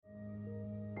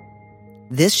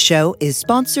This show is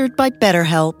sponsored by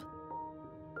BetterHelp.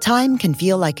 Time can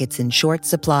feel like it's in short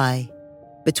supply.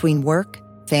 Between work,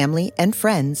 family, and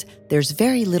friends, there's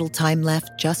very little time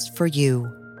left just for you.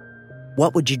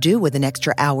 What would you do with an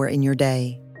extra hour in your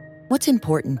day? What's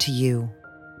important to you?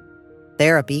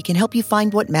 Therapy can help you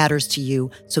find what matters to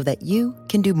you so that you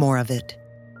can do more of it.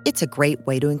 It's a great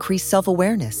way to increase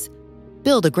self-awareness,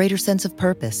 build a greater sense of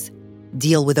purpose,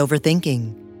 deal with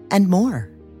overthinking, and more.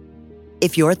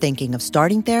 If you're thinking of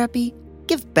starting therapy,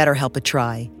 give BetterHelp a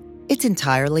try. It's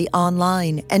entirely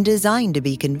online and designed to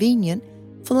be convenient,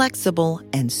 flexible,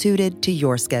 and suited to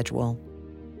your schedule.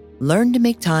 Learn to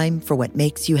make time for what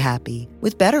makes you happy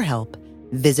with BetterHelp.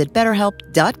 Visit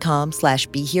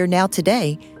BetterHelp.com/BeHereNow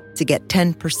today to get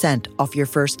 10% off your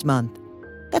first month.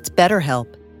 That's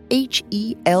BetterHelp,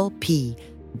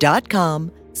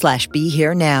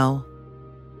 HELP.com/BeHereNow.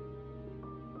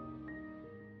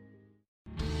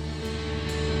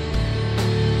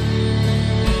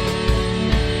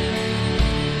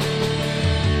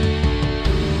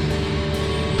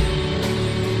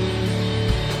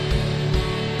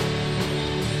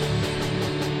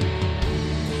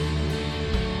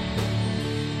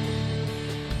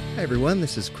 Hi everyone,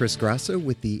 this is Chris Grasso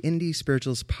with the Indie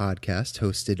Spirituals podcast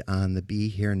hosted on the Be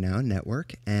Here Now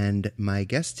network, and my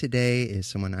guest today is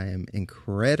someone I am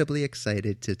incredibly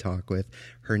excited to talk with.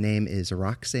 Her name is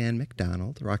Roxanne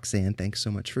McDonald. Roxanne, thanks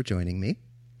so much for joining me.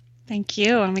 Thank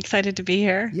you. I'm excited to be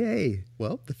here. Yay.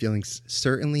 Well, the feeling's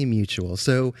certainly mutual.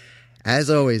 So,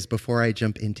 as always, before I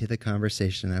jump into the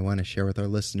conversation, I want to share with our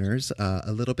listeners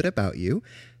a little bit about you.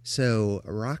 So,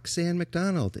 Roxanne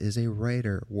McDonald is a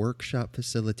writer, workshop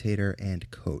facilitator,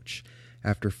 and coach.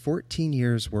 After 14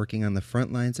 years working on the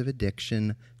front lines of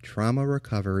addiction, trauma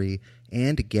recovery,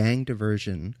 and gang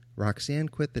diversion, Roxanne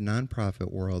quit the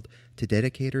nonprofit world to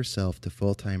dedicate herself to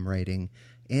full-time writing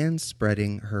and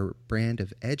spreading her brand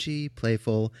of edgy,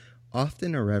 playful,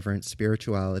 often irreverent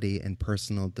spirituality and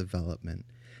personal development.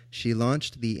 She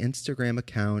launched the Instagram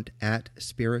account at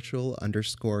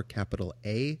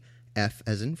spiritual_AF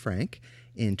as in Frank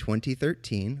in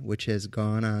 2013, which has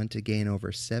gone on to gain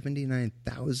over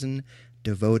 79,000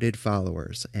 devoted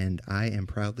followers, and I am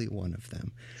proudly one of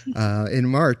them. In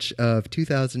March of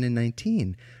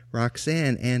 2019,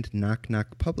 Roxanne and Knock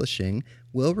Knock Publishing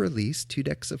will release 2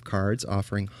 decks of cards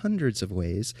offering hundreds of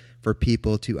ways for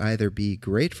people to either be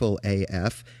grateful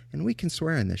AF, and we can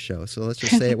swear on this show, so let's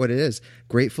just say it what it is,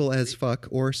 grateful as fuck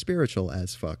or spiritual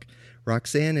as fuck.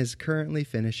 Roxanne is currently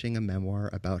finishing a memoir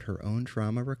about her own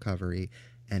trauma recovery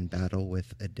and battle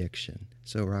with addiction.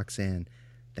 So Roxanne,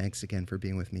 thanks again for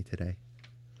being with me today.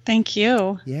 Thank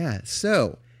you. Yeah,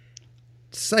 so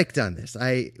psyched on this.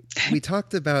 We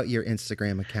talked about your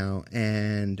Instagram account,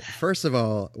 and first of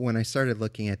all, when I started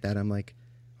looking at that, I'm like,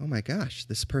 oh my gosh,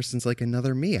 this person's like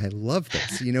another me. I love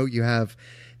this. You know, you have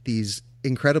these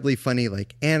incredibly funny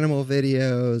like animal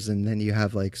videos, and then you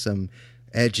have like some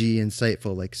edgy,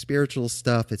 insightful like spiritual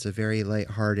stuff. It's a very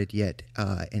lighthearted yet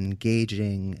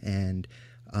engaging and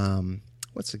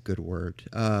what's a good word?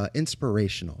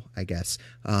 Inspirational, I guess,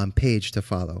 page to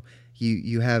follow.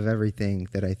 You have everything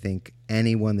that I think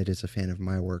anyone that is a fan of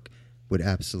my work would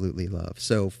absolutely love.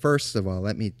 So first of all,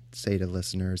 let me say to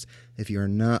listeners, if you're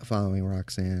not following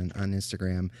Roxanne on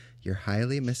Instagram, you're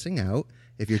highly missing out.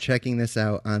 If you're checking this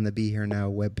out on the Be Here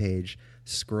Now webpage,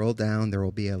 scroll down. There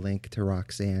will be a link to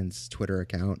Roxanne's Twitter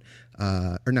account,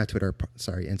 or not Twitter,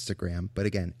 sorry, Instagram. But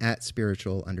again, at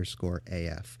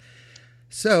spiritual_AF.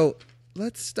 So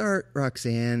let's start,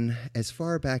 Roxanne, as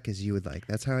far back as you would like.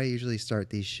 That's how I usually start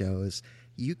these shows.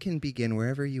 You can begin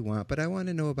wherever you want, but I want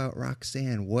to know about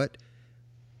Roxanne. What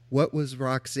was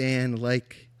Roxanne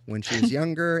like when she was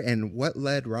younger, and what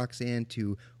led Roxanne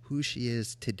to who she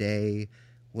is today?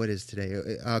 What is today?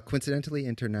 Coincidentally,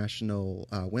 International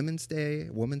Women's Day,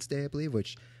 I believe,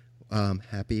 which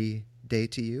happy day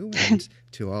to you and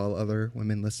to all other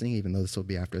women listening, even though this will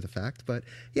be after the fact. But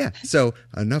yeah, so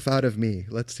enough out of me.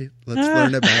 Let's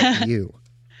learn about you.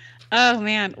 Oh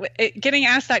man, getting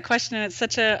asked that question, it's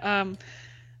such a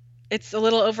it's a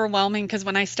little overwhelming, because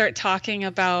when I start talking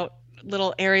about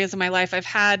little areas of my life, I've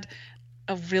had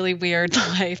a really weird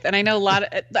life, and I know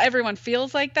everyone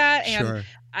feels like that, and sure.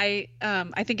 I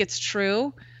think it's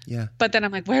true. Yeah. But then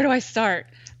I'm like, where do I start?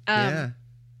 Yeah.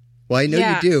 Well, I know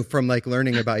you do from like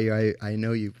learning about you. I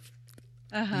know you've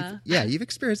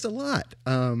experienced a lot.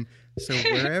 So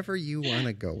wherever you want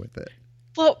to go with it.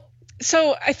 Well,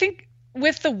 so I think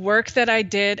with the work that I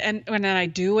did and that I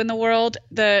do in the world,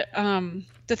 the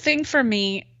thing for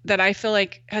me that I feel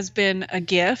like has been a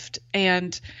gift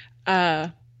and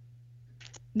I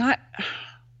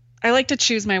I like to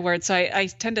choose my words, so I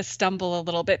tend to stumble a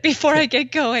little bit before I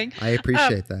get going. I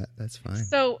appreciate that. That's fine.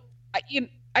 So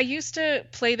I used to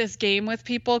play this game with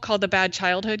people called the Bad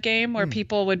Childhood game, where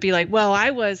people would be like, well,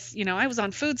 I was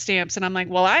on food stamps, and I'm like,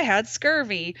 well, I had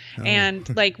scurvy.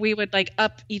 And like, we would like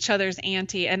up each other's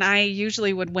ante, and I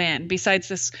usually would win, besides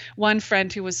this one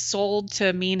friend who was sold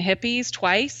to mean hippies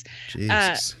twice.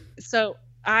 Jesus. So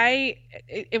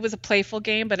it was a playful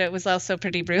game, but it was also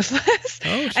pretty ruthless.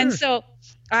 Oh, sure. And so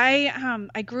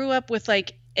I grew up with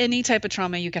like any type of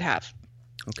trauma you could have.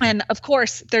 Okay. And of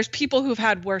course, there's people who've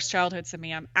had worse childhoods than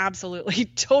me. I'm absolutely,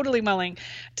 totally willing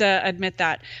to admit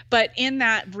that. But in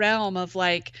that realm of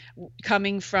like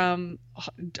coming from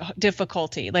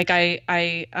difficulty, like I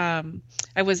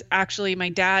was actually, my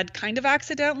dad kind of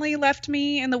accidentally left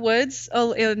me in the woods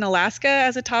in Alaska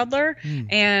as a toddler.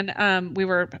 And we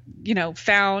were,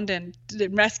 found and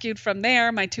rescued from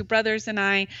there, my two brothers and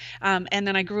I. And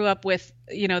then I grew up with,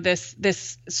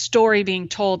 this story being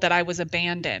told that I was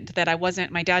abandoned, that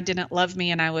my dad didn't love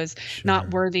me, and I was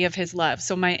not worthy of his love.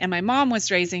 So my mom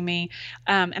was raising me.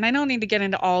 And I don't need to get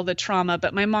into all the trauma,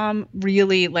 but my mom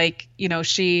really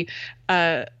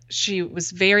she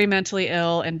was very mentally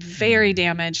ill and very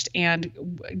damaged,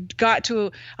 and got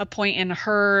to a point in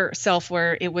herself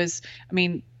where it was,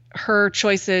 her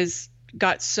choices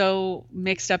got so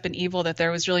mixed up and evil that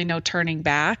there was really no turning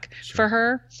back for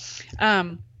her.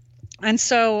 And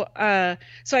so I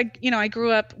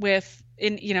grew up with,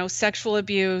 sexual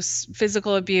abuse,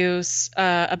 physical abuse,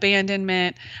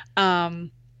 abandonment,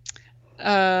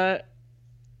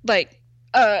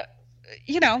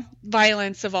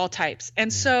 violence of all types.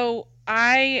 And so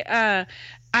I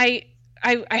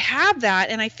have that.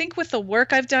 And I think with the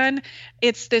work I've done,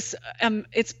 it's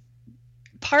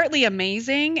partly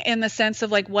amazing in the sense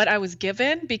of like what I was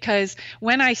given, because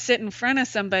when I sit in front of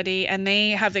somebody and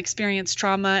they have experienced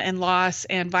trauma and loss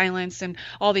and violence and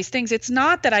all these things, it's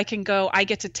not that I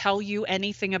get to tell you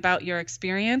anything about your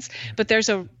experience, but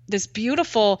there's this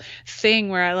beautiful thing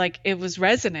where it was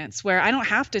resonance, where I don't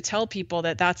have to tell people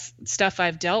that that's stuff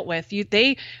I've dealt with.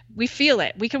 We feel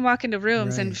it. We can walk into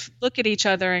rooms and look at each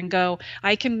other and go,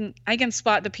 I can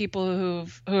spot the people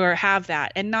who have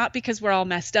that, and not because we're all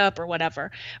messed up or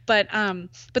whatever, but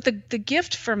the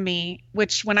gift for me,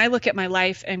 which when I look at my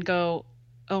life and go,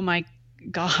 oh my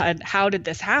God, how did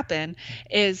this happen,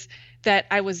 is that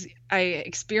I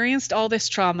experienced all this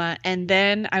trauma, and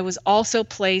then I was also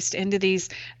placed into these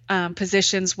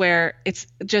positions where it's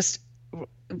just,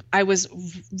 I was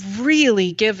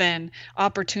really given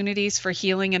opportunities for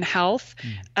healing and health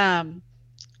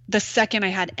the second I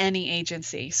had any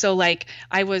agency. So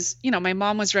I was, my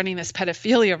mom was running this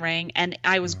pedophilia ring, and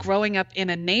I was growing up in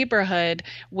a neighborhood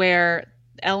where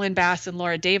Ellen Bass and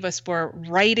Laura Davis were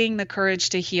writing the Courage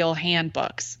to Heal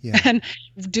handbooks and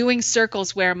doing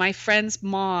circles where my friends'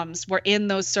 moms were in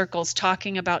those circles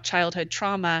talking about childhood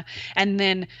trauma. And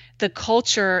then the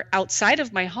culture outside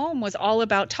of my home was all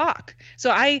about talk.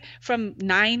 So from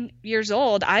 9 years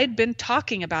old, I'd been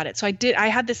talking about it. So I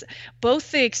had this,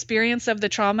 both the experience of the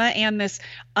trauma and this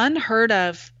unheard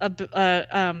of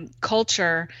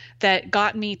culture that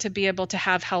got me to be able to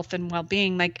have health and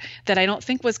well-being, that I don't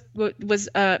think was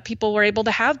people were able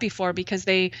to have before, because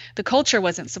the culture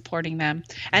wasn't supporting them.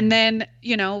 And then,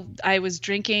 I was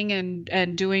drinking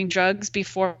and doing drugs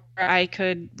before I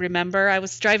could remember. I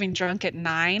was driving drunk at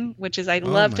 9, which is, I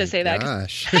love to say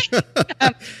gosh.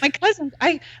 that. My cousin,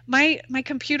 my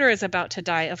computer is about to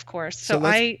die, of course. So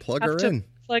I plug have her to in.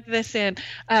 Plug this in.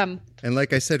 And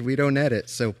like I said, we don't edit,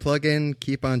 so plug in,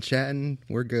 keep on chatting.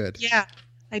 We're good. Yeah,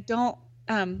 I don't.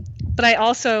 But I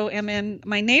also am in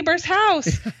my neighbor's house,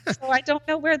 so I don't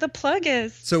know where the plug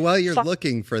is. So while you're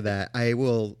looking for that, I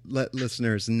will let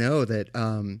listeners know that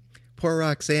poor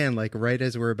Roxanne, right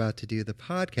as we're about to do the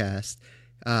podcast,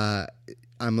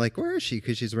 I'm like, where is she?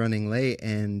 Because she's running late,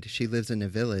 and she lives in a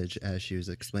village, as she was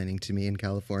explaining to me, in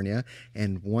California.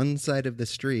 And one side of the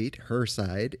street, her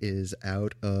side, is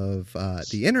out of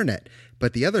the internet.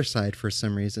 But the other side, for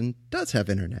some reason, does have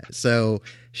internet. So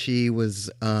she was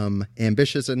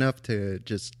ambitious enough to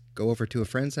just go over to a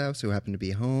friend's house who happened to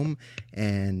be home,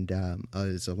 and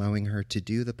is allowing her to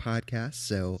do the podcast.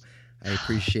 So I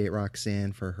appreciate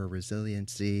Roxanne for her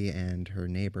resiliency, and her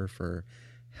neighbor for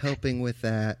helping with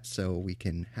that, so we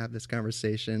can have this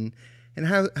conversation. And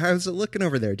how's it looking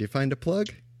over there? Do you find a plug?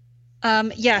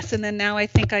 Yes, and then now I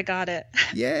think I got it.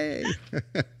 Yay!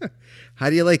 How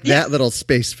do you like that little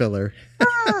space filler?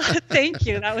 Thank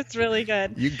you. That was really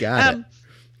good. You got it.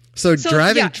 So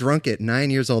driving drunk at 9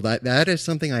 years old, that is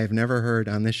something I've never heard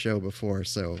on this show before.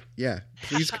 So yeah,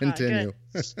 please continue.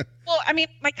 Well,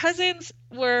 my cousins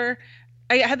were,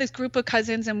 I had this group of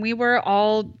cousins, and we were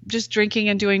all just drinking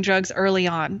and doing drugs early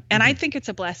on. And I think it's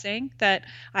a blessing that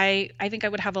I think I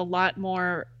would have a lot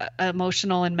more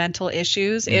emotional and mental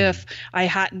issues if I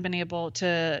hadn't been able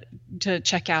to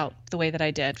check out the way that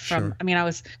I did. I mean, I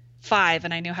was 5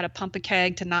 and I knew how to pump a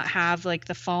keg to not have like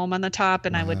the foam on the top,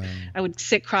 and I would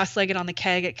sit cross-legged on the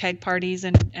keg at keg parties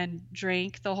and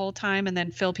drink the whole time and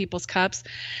then fill people's cups.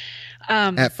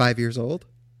 At 5 years old?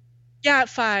 Yeah, at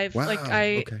 5. Wow.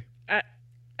 Okay.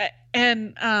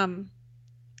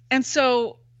 And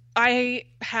so I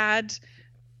had, so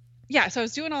I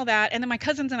was doing all that. And then my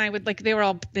cousins and I would they were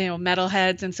all,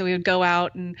 metalheads. And so we would go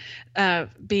out and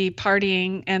be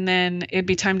partying, and then it'd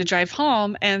be time to drive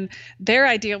home. And their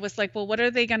idea was like, well, what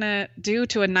are they going to do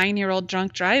to a 9-year-old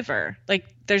drunk driver? Like,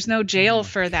 there's no jail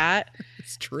for that.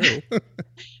 It's true.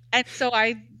 And so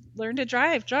I learned to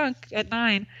drive drunk at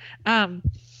 9.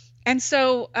 And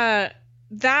so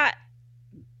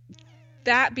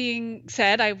that being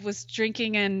said, I was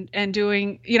drinking and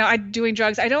doing, doing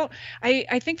drugs.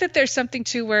 I think that there's something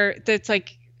too where that's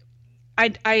like,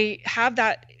 I have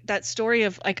that story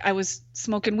of like, I was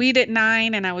smoking weed at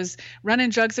 9 and I was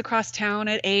running drugs across town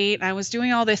at 8. And I was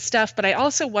doing all this stuff, but I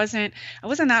also wasn't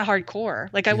that hardcore.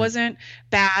 Like I wasn't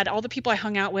bad. All the people I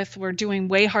hung out with were doing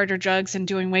way harder drugs and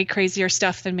doing way crazier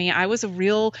stuff than me. I was a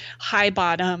real high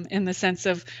bottom in the sense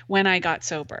of when I got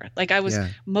sober. Like I was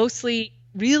mostly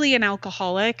really an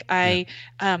alcoholic. I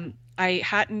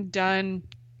hadn't done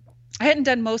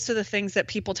most of the things that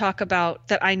people talk about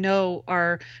that I know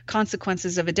are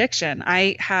consequences of addiction.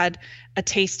 I had a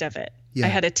taste of it. I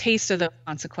had a taste of the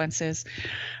consequences.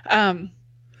 Well,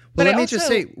 let me just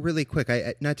say really quick,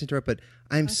 not to interrupt, but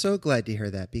I'm so glad to hear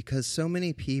that, because so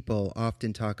many people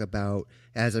often talk about,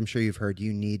 as I'm sure you've heard,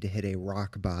 you need to hit a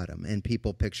rock bottom, and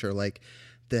people picture like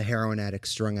the heroin addict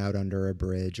strung out under a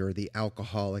bridge or the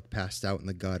alcoholic passed out in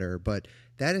the gutter, but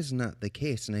that is not the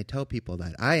case. And I tell people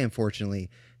that I unfortunately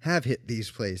have hit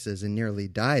these places and nearly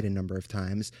died a number of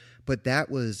times, but that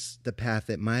was the path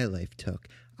that my life took.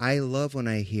 I love when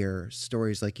I hear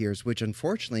stories like yours, which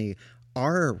unfortunately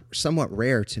are somewhat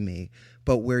rare to me,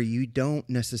 but where you don't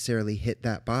necessarily hit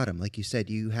that bottom. Like you said,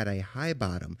 you had a high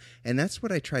bottom. And that's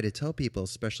what I try to tell people,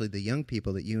 especially the young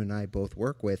people that you and I both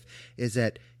work with, is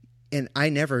that, and I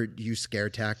never use scare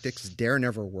tactics. Dare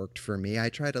never worked for me. I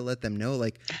try to let them know,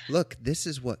 like, look, this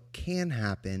is what can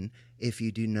happen if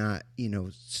you do not,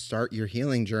 start your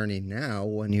healing journey now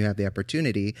when you have the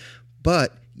opportunity.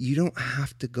 But you don't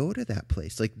have to go to that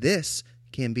place. Like, this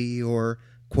can be your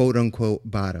quote unquote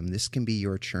bottom. This can be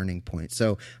your churning point.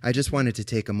 So I just wanted to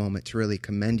take a moment to really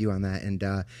commend you on that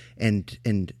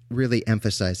and really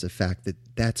emphasize the fact that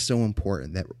that's so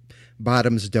important, that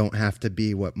bottoms don't have to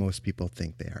be what most people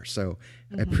think they are. So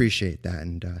I appreciate that.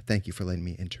 And thank you for letting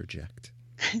me interject.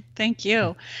 Thank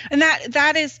you. And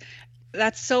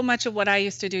that's so much of what I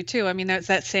used to do too. I mean, that's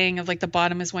that saying of like the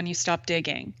bottom is when you stop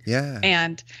digging. Yeah.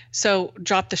 And so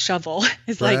drop the shovel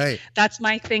is like, that's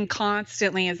my thing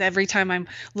constantly, is every time I'm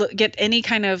get any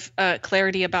kind of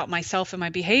clarity about myself and my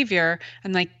behavior,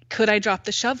 I'm like, could I drop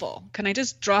the shovel? Can I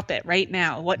just drop it right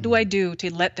now? What do I do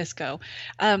to let this go?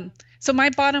 So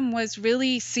my bottom was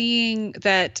really seeing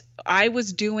that I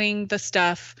was doing the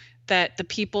stuff that the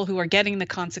people who are getting the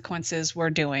consequences were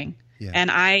doing. Yeah.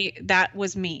 And that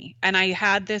was me. And I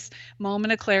had this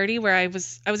moment of clarity where I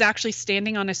was actually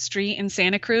standing on a street in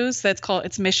Santa Cruz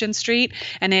it's Mission Street,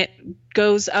 and it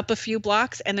goes up a few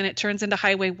blocks and then it turns into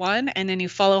Highway 1, and then you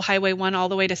follow Highway 1 all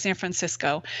the way to San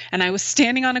Francisco. And I was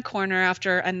standing on a corner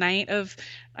after a night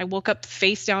I woke up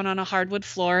face down on a hardwood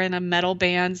floor in a metal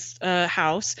band's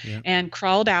house, and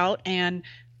crawled out and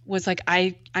was like,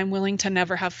 I'm willing to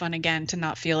never have fun again, to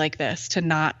not feel like this, to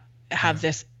not have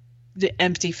the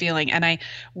empty feeling. And I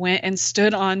went and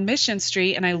stood on Mission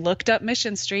Street, and I looked up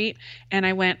Mission Street, and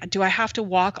I went, do I have to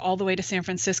walk all the way to San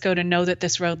Francisco to know that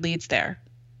this road leads there?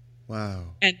 Wow.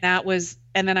 And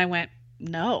then I went,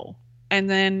 no. And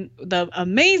then the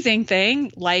amazing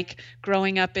thing, like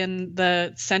growing up in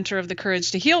the center of the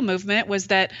Courage to Heal movement, was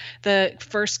that the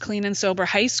first clean and sober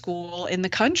high school in the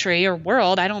country or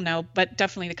world, I don't know, but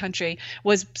definitely the country,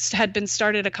 had been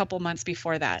started a couple months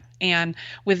before that. And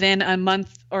within a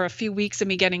month or a few weeks of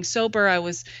me getting sober, I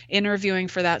was interviewing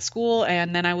for that school,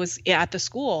 and then I was at the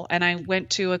school, and I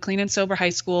went to a clean and sober high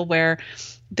school where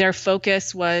their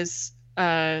focus was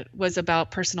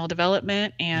about personal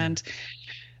development, and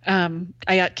I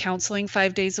got counseling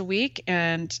 5 days a week,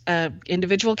 and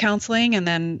individual counseling. And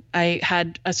then I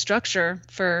had a structure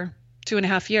for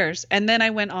 2.5 years. And then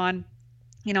I went on,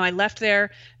 I left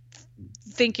there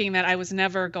thinking that I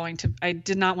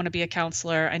did not want to be a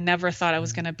counselor. I never thought I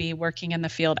was going to be working in the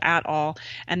field at all.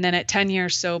 And then at 10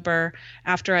 years sober,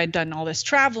 after I'd done all this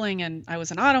traveling and I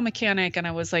was an auto mechanic and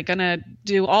I was like going to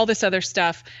do all this other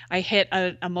stuff, I hit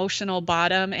an emotional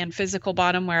bottom and physical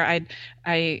bottom where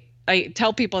I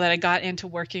tell people that I got into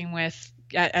working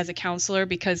as a counselor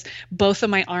because both of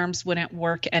my arms wouldn't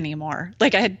work anymore.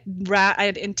 Like I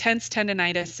had intense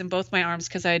tendonitis in both my arms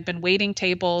because I had been waiting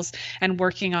tables and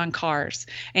working on cars.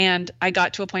 And I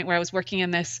got to a point where I was working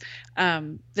in this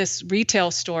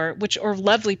retail store, which are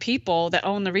lovely people that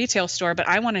own the retail store, but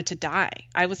I wanted to die.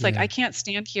 I was like, I can't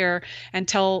stand here and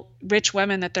tell rich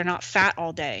women that they're not fat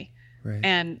all day. Right.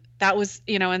 And that was,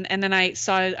 and then I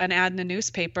saw an ad in the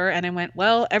newspaper and I went,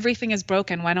 well, everything is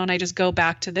broken. Why don't I just go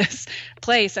back to this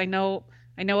place? I know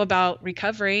about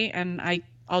recovery and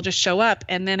I'll just show up.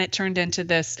 And then it turned into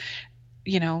this,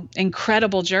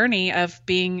 incredible journey of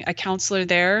being a counselor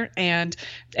there, and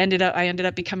I ended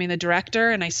up becoming the director,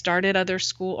 and I started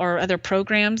other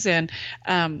programs and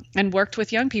worked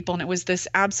with young people. And it was this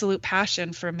absolute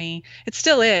passion for me. It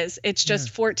still is. It's just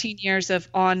 14 years of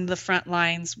on the front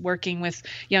lines working with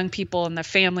young people and the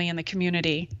family and the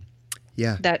community.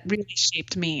 Yeah. That really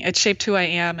shaped me. It shaped who I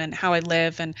am and how I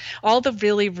live, and all the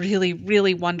really, really,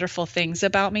 really wonderful things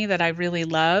about me that I really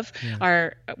love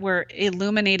were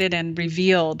illuminated and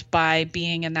revealed by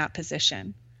being in that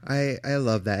position. I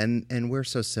love that. And we're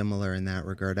so similar in that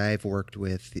regard. I've worked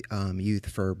with youth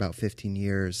for about 15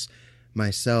 years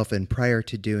myself. And prior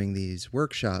to doing these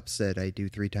workshops that I do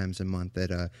 3 times a month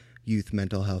at a youth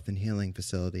mental health and healing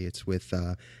facility, it's with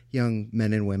young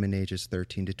men and women ages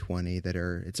 13 to 20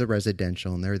 it's a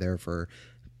residential, and they're there for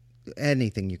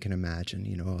anything you can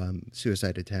imagine,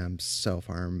 suicide attempts,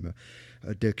 self-harm,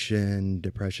 addiction,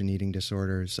 depression, eating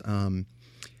disorders.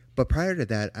 But prior to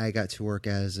that, I got to work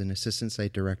as an assistant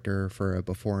site director for a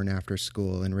before and after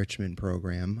school enrichment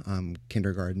program,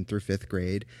 kindergarten through 5th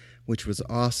grade, which was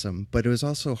awesome. But it was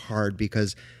also hard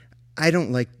because I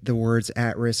don't like the words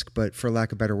at risk, but for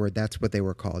lack of a better word, that's what they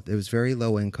were called. It was very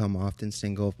low income, often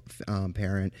single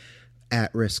parent,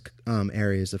 at risk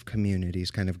areas of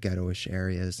communities, kind of ghetto-ish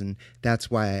areas. And that's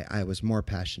why I was more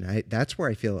passionate. That's where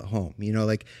I feel at home.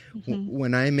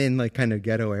 When I'm in like kind of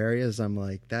ghetto areas, I'm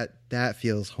like, that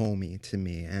feels homey to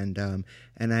me. And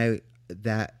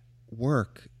that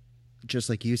work, just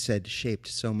like you said, shaped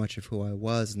so much of who I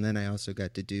was. And then I also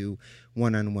got to do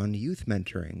one-on-one youth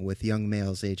mentoring with young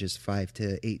males ages 5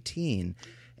 to 18.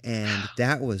 And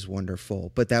that was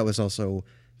wonderful. But that was also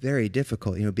very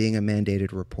difficult, being a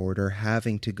mandated reporter,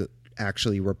 having to go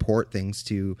actually report things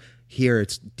to here.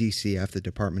 It's DCF, the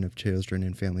Department of Children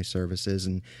and Family Services.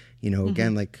 And,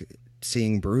 again, like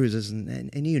seeing bruises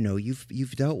and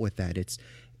you've dealt with that. It's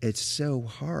so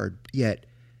hard. Yet,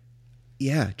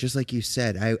 yeah, just like you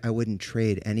said, I wouldn't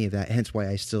trade any of that. Hence why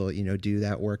I still, do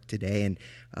that work today. And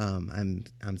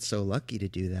I'm so lucky to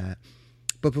do that.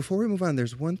 But before we move on,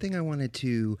 there's one thing I wanted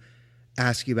to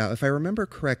ask you about. If I remember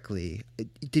correctly,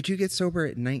 did you get sober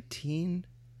at 19?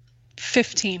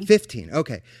 15. 15.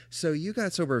 Okay. So you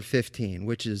got sober at 15,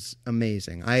 which is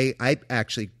amazing. I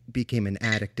actually became an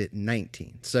addict at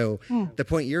 19. So the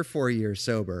point you're 4 years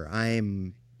sober,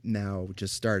 I'm now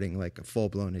just starting like a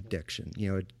full-blown addiction.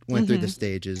 It went through the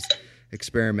stages,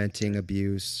 experimenting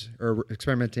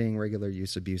regular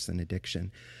use, abuse, and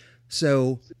addiction.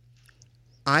 So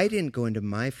I didn't go into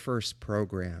my first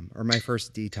program or my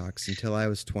first detox until I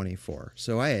was 24.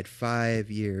 So I had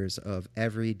 5 years of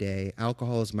every day.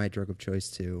 Alcohol is my drug of choice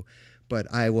too, but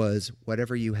I was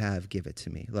whatever you have, give it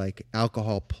to me, like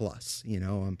alcohol plus,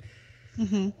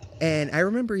 And I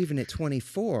remember even at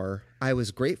 24, I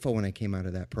was grateful when I came out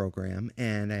of that program,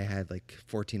 and I had like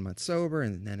 14 months sober,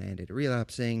 and then I ended up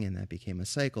relapsing, and that became a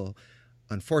cycle,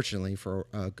 unfortunately, for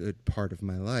a good part of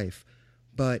my life.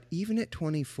 But even at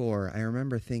 24, I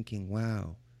remember thinking,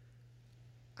 wow,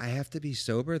 I have to be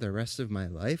sober the rest of my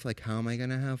life? Like, how am I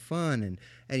going to have fun? And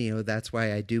that's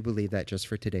why I do believe that Just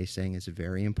for Today's saying is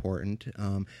very important.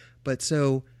 But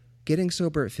so getting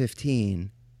sober at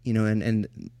 15, and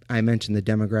I mentioned the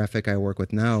demographic I work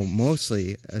with now,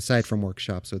 mostly, aside from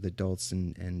workshops with adults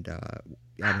and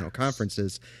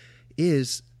conferences,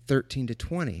 is 13 to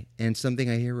 20. And something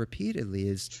I hear repeatedly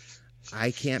is,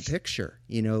 I can't picture,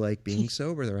 like being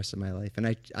sober the rest of my life.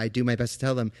 And I do my best to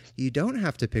tell them, you don't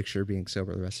have to picture being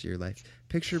sober the rest of your life.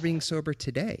 Picture being sober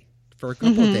today for a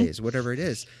couple of days, whatever it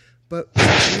is. But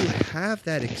when you have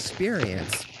that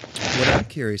experience, what I'm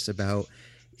curious about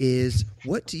is,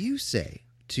 what do you say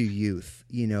to youth,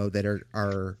 that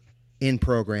are in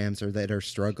programs or that are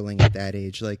struggling at that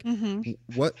age? Like,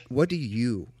 what do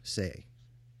you say?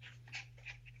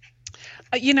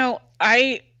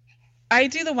 I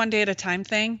do the one day at a time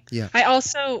thing. Yeah.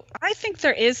 I think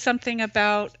there is something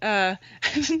about the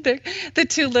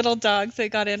two little dogs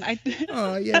that got in.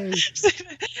 Oh, yay.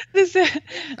 This,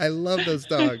 I love those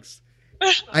dogs.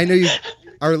 I know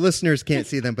our listeners can't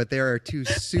see them, but there are two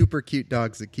super cute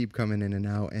dogs that keep coming in and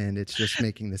out, and it's just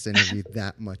making this interview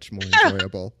that much more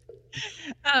enjoyable.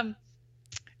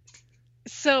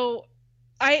 So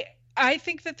I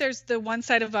think that there's the one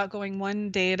side about going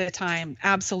one day at a time.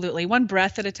 Absolutely. One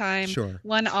breath at a time, sure.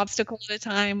 One obstacle at a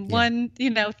time, one,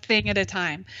 thing at a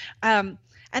time. And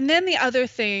then the other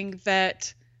thing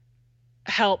that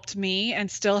helped me and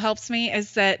still helps me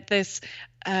is that this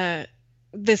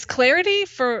clarity,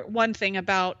 for one thing,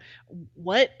 about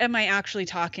what am I actually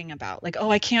talking about? Like,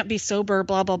 I can't be sober,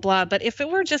 blah, blah, blah. But if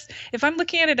I'm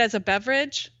looking at it as a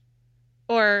beverage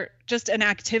or just an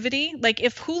activity, like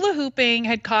if hula hooping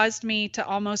had caused me to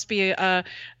almost be a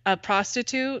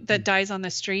prostitute that dies on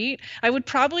the street, I would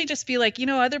probably just be like,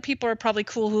 other people are probably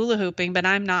cool hula hooping, but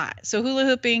I'm not. So hula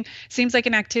hooping seems like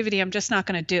an activity I'm just not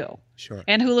going to do. Sure.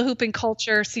 And hula hooping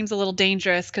culture seems a little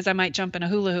dangerous because I might jump in a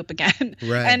hula hoop again.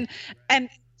 Right. And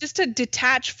just to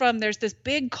detach from, there's this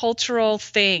big cultural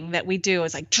thing that we do.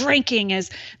 It's like drinking is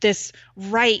this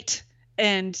right,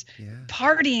 and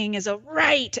partying is a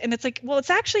right. And it's like, well, it's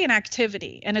actually an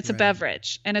activity, and it's a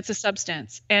beverage, and it's a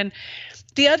substance. And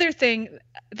the other thing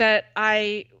that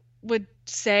I would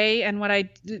say, and what I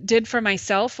did for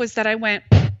myself, was that I went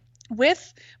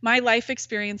with my life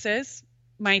experiences,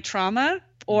 my trauma,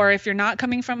 or if you're not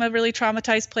coming from a really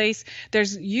traumatized place,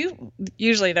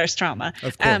 usually there's trauma.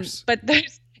 Of course. But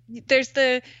there's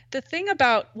the thing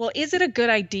about, well, is it a good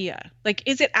idea? Like,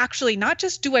 is it actually not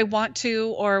just, do I want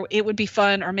to, or it would be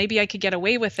fun, or maybe I could get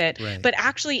away with it, but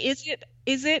actually, is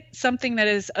it something that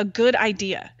is a good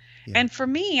idea? Yeah. And for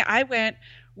me, I went,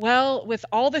 well, with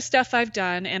all the stuff I've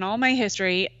done and all my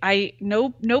history,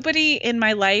 nobody in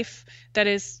my life that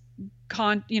is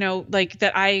like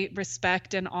that I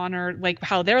respect and honor, like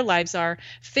how their lives are,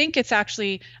 think it's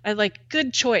actually a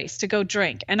good choice to go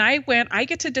drink. And I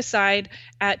get to decide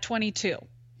at 22.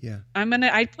 Yeah.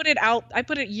 I put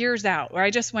it years out, where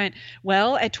I just went,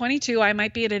 well, at 22, I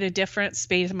might be at a different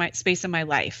space in my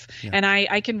life. Yeah. And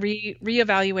I can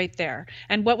reevaluate there.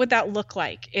 And what would that look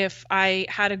like if I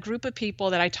had a group of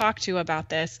people that I talked to about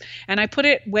this, and I put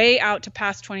it way out to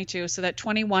past 22, so that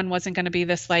 21 wasn't going to be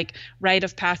this rite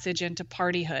of passage into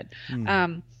partyhood.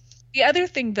 The other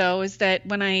thing, though, is that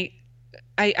when I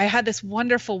had this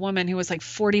wonderful woman who was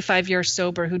 45 years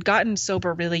sober, who'd gotten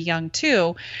sober really young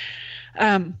too.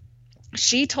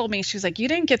 She told me, she was like, you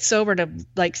didn't get sober to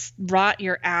rot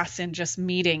your ass in just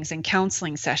meetings and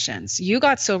counseling sessions. You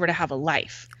got sober to have a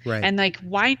life. Right. And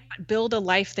why not build a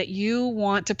life that you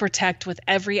want to protect with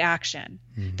every action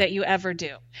that you ever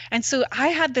do? And so I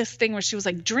had this thing where she was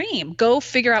like, dream, go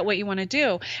figure out what you want to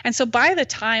do. And so by the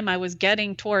time I was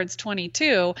getting towards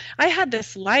 22, I had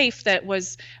this life that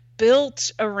was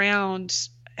built around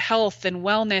health and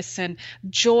wellness and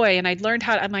joy. And I'd learned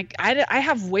I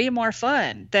have way more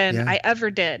fun than I ever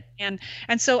did. And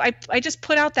so I just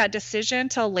put out that decision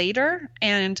till later.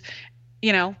 And,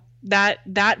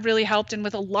 that really helped. And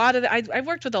with a lot of I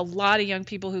worked with a lot of young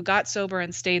people who got sober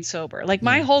and stayed sober.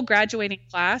 My whole graduating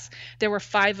class, there were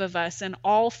 5 of us, and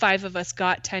all 5 of us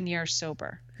got 10 years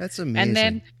sober. That's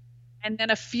amazing. And then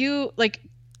a few,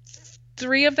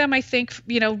 3 of them, I think,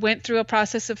 went through a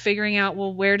process of figuring out,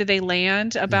 well, where do they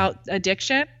land about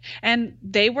addiction? And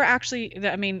they were actually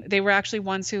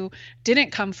ones who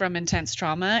didn't come from intense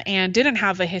trauma and didn't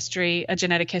have a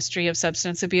genetic history of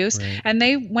substance abuse. Right. And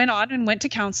they went on and went to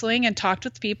counseling and talked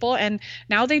with people. And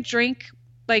now they drink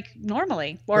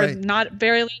normally, or not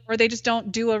barely, or they just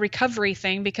don't do a recovery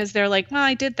thing because they're like, well,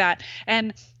 I did that.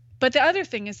 But the other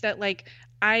thing is that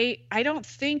I don't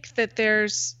think that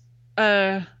there's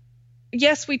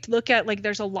yes, we look at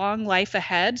there's a long life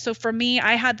ahead. So for me,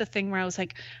 I had the thing where I was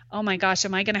like, oh my gosh,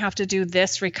 am I going to have to do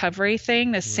this recovery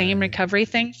thing, this same recovery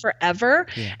thing forever?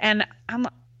 Yeah. And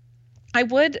I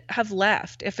would have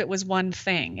left if it was one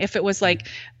thing. If it was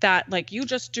that, you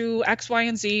just do X, Y,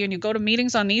 and Z, and you go to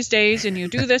meetings on these days, and you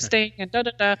do this thing, and da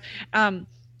da da.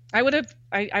 I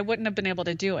wouldn't have been able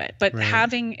to do it. But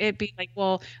having it be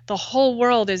well, the whole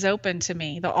world is open to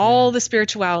me. All the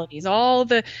spiritualities, all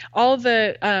the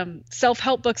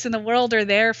self-help books in the world are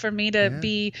there for me to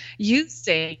be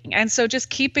using. And so just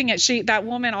keeping it, that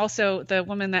woman also, the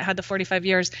woman that had the 45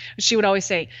 years, she would always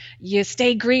say, you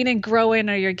stay green and growing,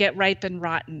 or you get ripe and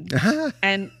rotten.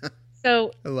 And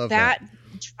so that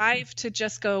drive to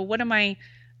just go, what am I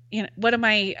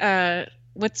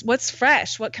what's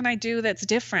fresh? What can I do that's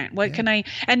different? What can I,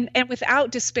 and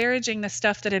without disparaging the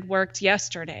stuff that had worked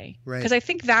yesterday. Right. Because I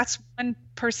think that's one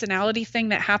personality thing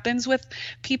that happens with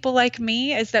people like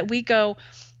me, is that we go,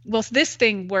 well, this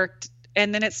thing worked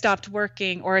and then it stopped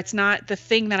working, or it's not the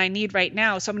thing that I need right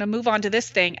now, so I'm going to move on to this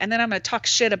thing, and then I'm going to talk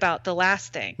shit about the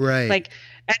last thing. Right. Like,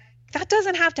 that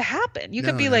doesn't have to happen. You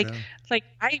could be like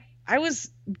I was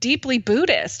deeply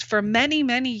Buddhist for many,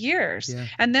 many years. Yeah.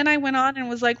 And then I went on and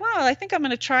was like, well, I think I'm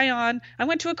going to try on. I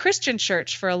went to a Christian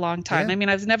church for a long time. Yeah. I mean,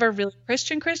 I was never really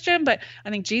Christian, but I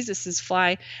think Jesus is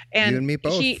fly. And you and me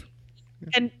both.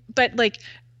 But like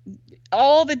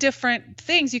all the different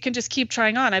things, you can just keep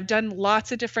trying on. I've done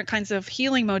lots of different kinds of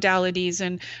healing modalities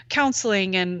and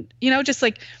counseling, and, just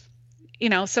like,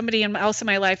 somebody else in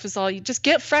my life was all, you just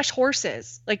get fresh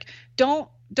horses. Like, don't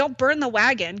burn the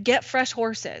wagon, get fresh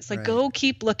horses. Like, go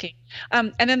keep looking.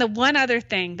 And then the one other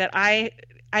thing that I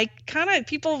kind of,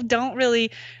 people don't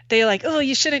really, they're like, oh,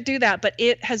 you shouldn't do that. But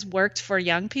it has worked for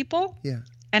young people. Yeah.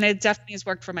 And it definitely has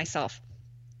worked for myself.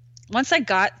 Once I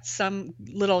got some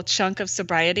little chunk of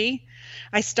sobriety,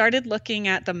 I started looking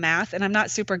at the math, and I'm not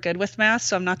super good with math,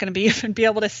 so I'm not going to even be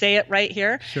able to say it right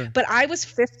here. Sure. But I was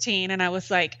 15 and I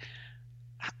was like,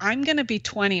 I'm going to be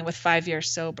 20 with 5 years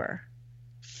sober.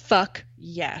 Fuck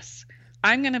yes.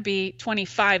 I'm going to be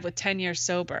 25 with 10 years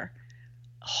sober.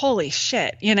 Holy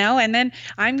shit, and then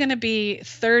I'm going to be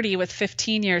 30 with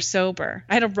 15 years sober.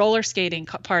 I had a roller skating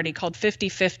party called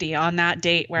 50-50 on that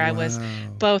date where I was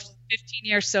both 15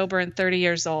 years sober and 30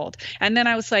 years old. And then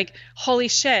I was like, holy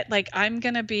shit, like I'm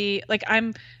going to be like,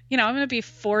 I'm going to be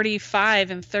 45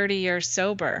 and 30 years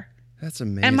sober. That's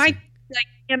amazing.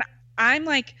 And I'm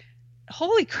like,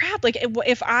 holy crap. Like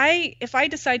if I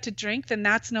decide to drink, then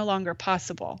that's no longer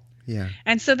possible. Yeah.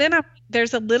 And so then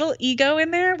there's a little ego in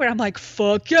there where I'm like,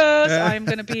 fuck yes, I'm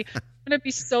going to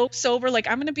be so sober. Like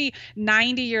I'm going to be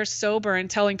 90 years sober and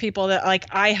telling people that like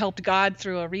I helped God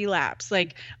through a relapse.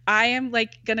 Like I am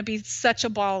like going to be such a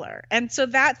baller. And so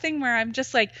that thing where I'm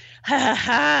just like,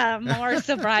 more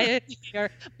sobriety or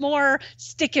more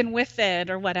sticking with it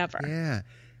or whatever. Yeah.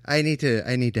 I need to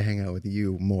hang out with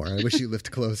you more. I wish you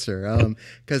lived closer.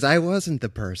 Cause I wasn't the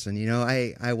person,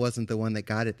 I wasn't the one that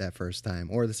got it that first time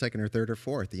or the second or third or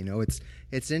fourth,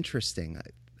 it's interesting.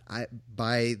 I,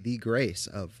 by the grace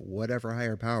of whatever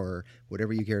higher power,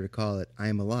 whatever you care to call it, I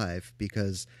am alive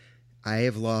because I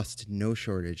have lost no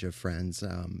shortage of friends,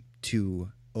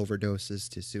 to overdoses,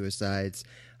 to suicides.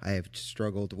 I have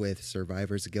struggled with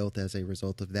survivor's guilt as a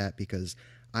result of that because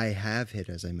I have hit,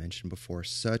 as I mentioned before,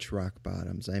 such rock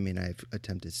bottoms. I mean, I've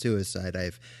attempted suicide.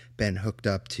 I've been hooked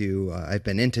up to, I've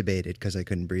been intubated because I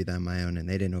couldn't breathe on my own and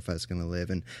they didn't know if I was going to live.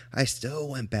 And I still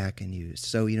went back and used.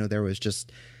 So, there was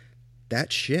just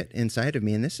that shit inside of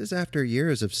me. And this is after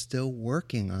years of still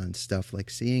working on stuff like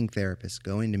seeing therapists,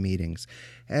 going to meetings.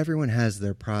 Everyone has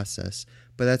their process.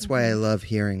 But that's why I love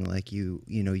hearing like you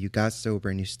got sober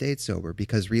and you stayed sober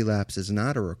because relapse is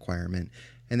not a requirement.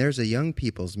 And there's a young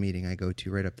people's meeting I go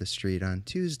to right up the street on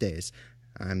Tuesdays.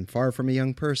 I'm far from a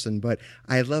young person, but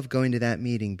I love going to that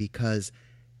meeting because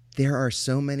there are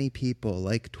so many people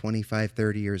like 25,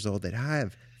 30 years old that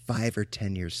have 5 or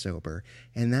 10 years sober.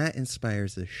 And that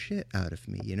inspires the shit out of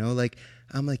me. Like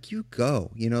I'm like, you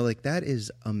go, like that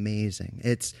is amazing.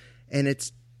 It's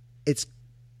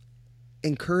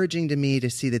encouraging to me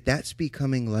to see that that's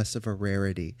becoming less of a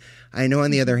rarity. I know on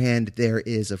the other hand, there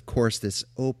is, of course, this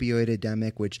opioid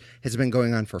epidemic, which has been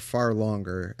going on for far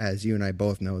longer, as you and I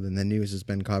both know, than the news has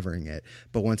been covering it.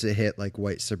 But once it hit like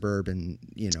white suburban,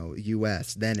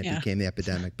 U.S., then it became the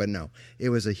epidemic. But no, it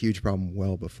was a huge problem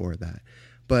well before that.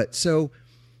 But so,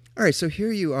 all right, so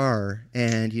here you are,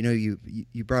 and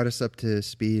you brought us up to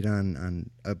speed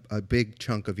on a big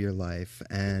chunk of your life.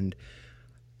 And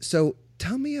so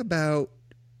tell me about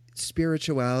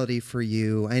spirituality for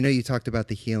you. I know you talked about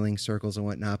the healing circles and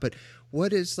whatnot, but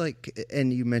what is like,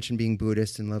 and you mentioned being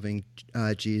Buddhist and loving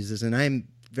Jesus, and I'm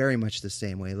very much the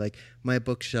same way. Like my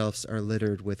bookshelves are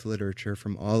littered with literature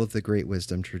from all of the great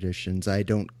wisdom traditions. I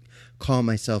don't call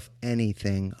myself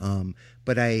anything,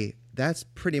 but that's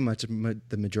pretty much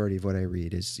the majority of what I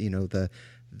read is,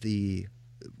 the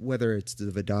whether it's the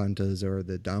Vedantas or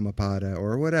the Dhammapada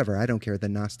or whatever, I don't care, the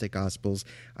Gnostic Gospels.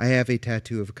 I have a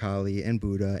tattoo of Kali and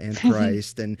Buddha and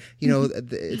Christ, and,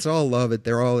 it's all love.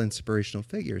 They're all inspirational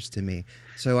figures to me.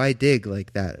 So I dig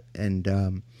like that.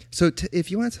 And so if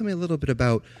you want to tell me a little bit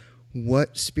about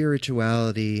what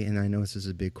spirituality, and I know this is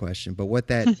a big question, but what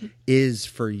that is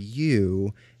for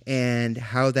you and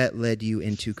how that led you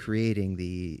into creating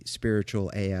the Spiritual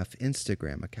AF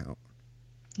Instagram account.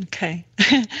 Okay.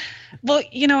 Well,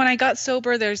 when I got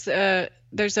sober, there's a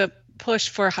push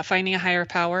for finding a higher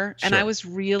power, and Sure. I was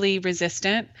really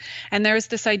resistant. And there was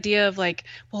this idea of like,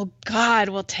 well, God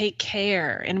will take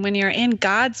care, and when you're in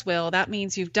God's will, that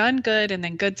means you've done good, and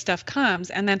then good stuff comes.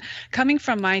 And then coming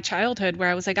from my childhood where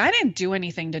I was like, I didn't do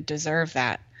anything to deserve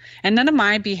that, and none of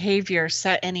my behavior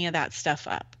set any of that stuff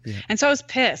up. Yeah. And so I was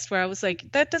pissed where I was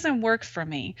like, that doesn't work for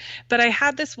me. But I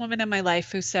had this woman in my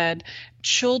life who said,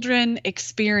 children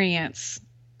experience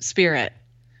spirit.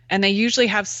 And they usually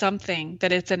have something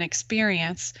that it's an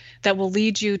experience that will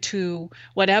lead you to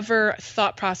whatever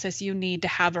thought process you need to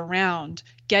have around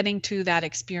getting to that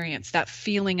experience, that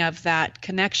feeling of that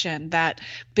connection, that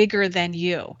bigger than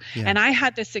you. Yeah. And I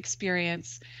had this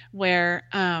experience where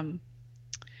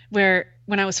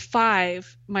when I was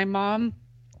 5, my mom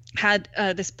had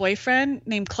this boyfriend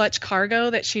named Clutch Cargo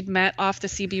that she'd met off the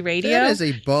CB radio. That is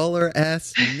a baller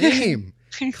ass name.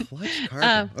 Clutch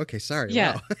Cargo. Okay, sorry.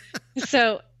 Yeah. Wow.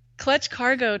 So Clutch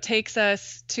Cargo takes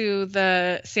us to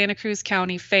the Santa Cruz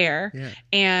County Fair, Yeah.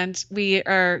 and we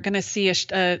are going to see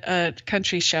a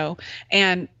country show,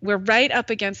 and we're right up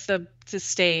against the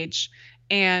stage,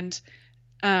 and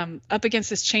up against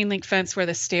this chain link fence where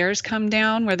the stairs come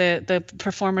down, where the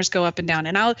performers go up and down.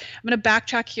 And I'm going to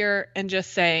backtrack here and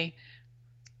just say,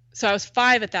 so I was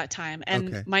 5 at that time,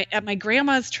 and Okay. at my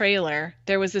grandma's trailer,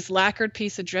 there was this lacquered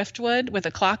piece of driftwood with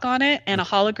a clock on it and a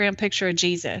hologram picture of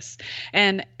Jesus.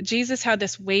 And Jesus had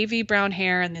this wavy brown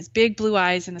hair and these big blue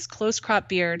eyes and this close cropped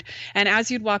beard. And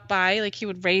as you'd walk by, like he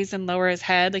would raise and lower his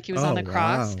head like he was on the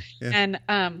cross. Wow.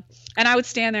 Yeah. And I would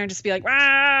stand there and just be like,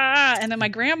 rah! And then my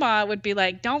grandma would be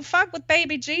like, don't fuck with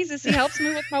baby Jesus. He helps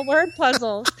me with my word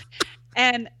puzzles.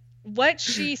 And what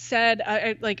she said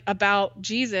like about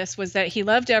Jesus was that he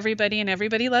loved everybody and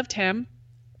everybody loved him,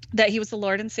 that he was the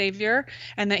Lord and Savior,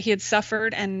 and that he had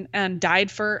suffered and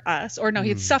died for us, or no, he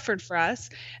had suffered for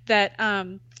us, that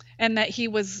and that he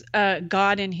was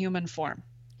God in human form.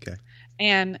 Okay.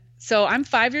 And so I'm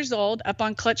 5 years old, up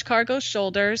on Clutch Cargo's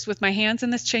shoulders with my hands in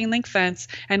this chain link fence,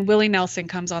 and Willie Nelson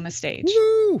comes on the stage.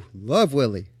 Woo! Love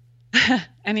Willie.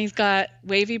 And he's got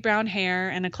wavy brown hair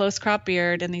and a close cropped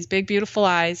beard and these big, beautiful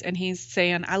eyes. And he's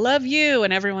saying, I love you.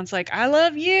 And everyone's like, I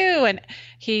love you. And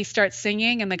he starts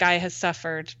singing, and the guy has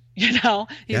suffered, he's Yeah.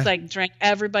 like drank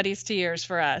everybody's tears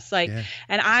for us. Yeah.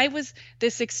 And I was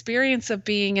this experience of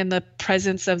being in the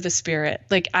presence of the Spirit.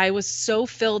 Like I was so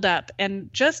filled up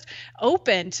and just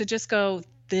open to just go,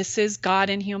 this is God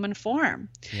in human form.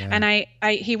 Yeah. And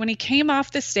when he came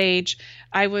off the stage,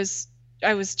 I was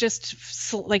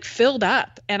just like filled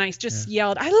up, and I just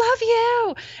yelled, I love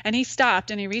you. And he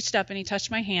stopped and he reached up and he touched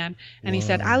my hand and he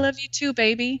said, I love you too,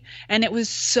 baby. And it was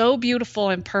so beautiful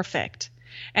and perfect.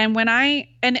 And when I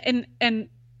know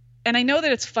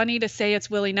that it's funny to say it's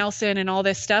Willie Nelson and all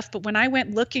this stuff, but when I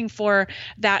went looking for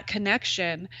that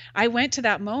connection, I went to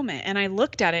that moment and I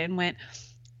looked at it and went,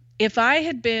 if I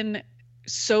had been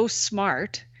so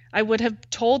smart, I would have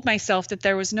told myself that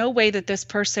there was no way that this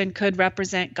person could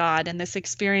represent God and this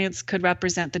experience could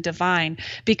represent the divine,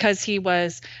 because he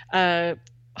was a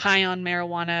high on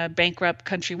marijuana, bankrupt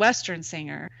country western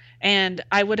singer. And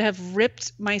I would have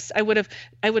I would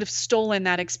have stolen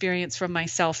that experience from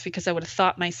myself, because I would have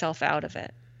thought myself out of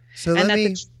it. So And let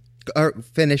me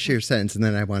finish Mm-hmm. your sentence, and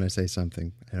then I want to say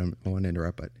something. I don't want to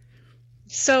interrupt, but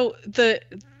So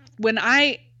when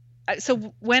I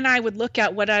would look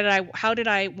at how did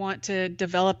I want to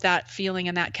develop that feeling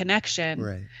and that connection,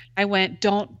 right. I went,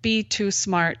 don't be too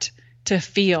smart to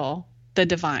feel the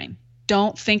divine.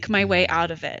 Don't think my way out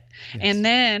of it. Yes. And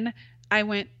then I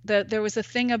went, there was a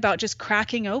thing about just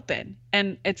cracking open,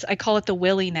 and I call it the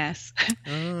willingness.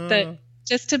 That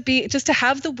just to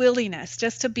have the willingness,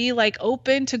 just to be like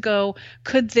open to go,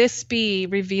 could this be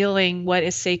revealing what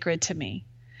is sacred to me?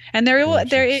 And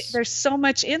there's so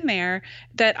much in there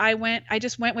that I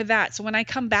just went with that. So when I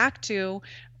come back to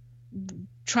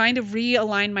trying to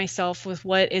realign myself with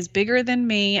what is bigger than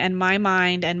me and my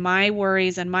mind and my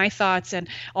worries and my thoughts and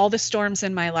all the storms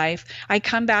in my life, I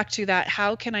come back to that.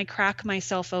 How can I crack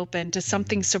myself open to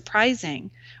something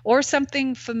surprising or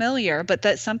something familiar, but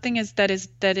that something that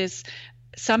is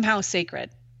somehow sacred?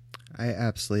 I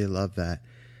absolutely love that.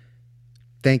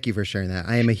 Thank you for sharing that.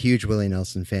 I am a huge Willie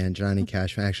Nelson fan. Johnny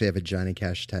Cash. I actually have a Johnny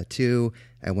Cash tattoo.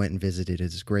 I went and visited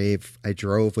his grave. I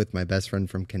drove with my best friend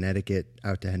from Connecticut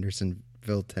out to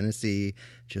Hendersonville, Tennessee,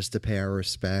 just to pay our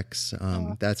respects.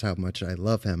 That's how much I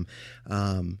love him.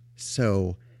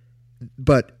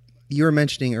 But you were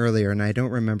mentioning earlier, and I don't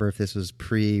remember if this was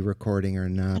pre-recording or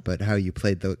not, but how you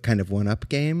played the kind of one-up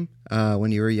game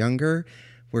when you were younger.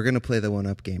 We're going to play the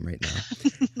one-up game right now.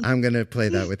 I'm going to play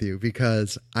that with you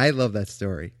because I love that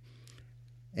story.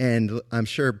 And I'm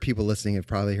sure people listening have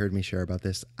probably heard me share about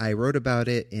this. I wrote about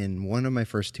it in one of my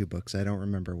first 2 books. I don't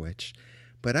remember which.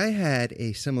 But I had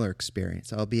a similar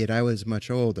experience, albeit I was much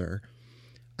older.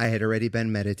 I had already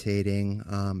been meditating.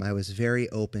 I was very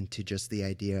open to just the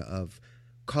idea of,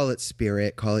 call it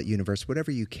spirit, call it universe,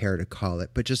 whatever you care to call it,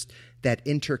 but just that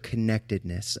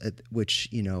interconnectedness, which,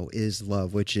 is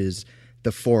love, which is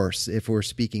the force. If we're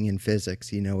speaking in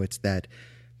physics, it's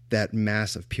that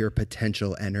mass of pure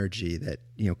potential energy that,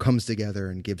 comes together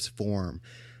and gives form.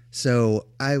 So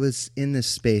I was in this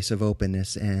space of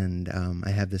openness, and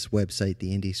I have this website,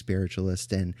 The Indie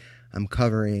Spiritualist, and I'm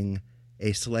covering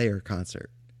a Slayer concert.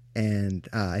 And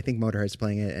I think Motorhead's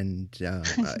playing it,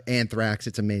 and Anthrax.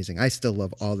 It's amazing. I still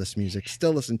love all this music,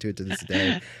 still listen to it to this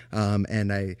day.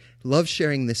 And I love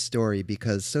sharing this story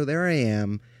because, so there I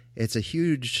am. It's a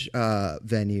huge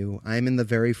venue. I'm in the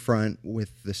very front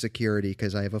with the security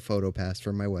because I have a photo pass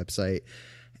from my website.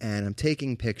 And I'm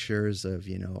taking pictures of,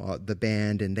 the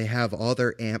band, and they have all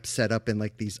their amps set up in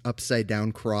like these upside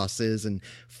down crosses, and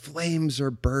flames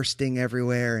are bursting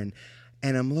everywhere. And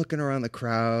I'm looking around the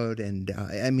crowd, and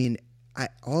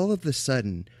all of a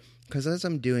sudden, because as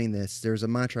I'm doing this, there's a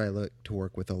mantra I look to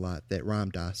work with a lot that Ram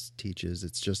Dass teaches.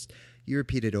 It's just, you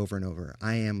repeat it over and over.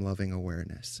 I am loving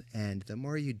awareness. And the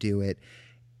more you do it,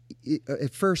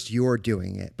 at first you're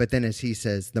doing it, but then as he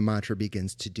says, the mantra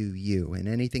begins to do you, and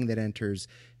anything that enters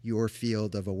your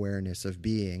field of awareness of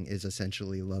being is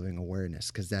essentially loving awareness,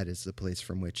 because that is the place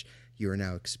from which you are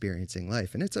now experiencing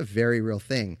life. And it's a very real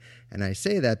thing. And I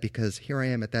say that because here I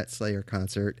am at that Slayer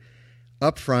concert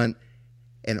up front,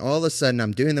 and all of a sudden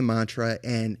I'm doing the mantra,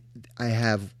 and I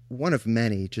have one of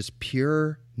many just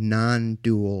pure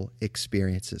non-dual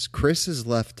experiences. Chris has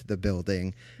left the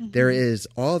building. Mm-hmm. There is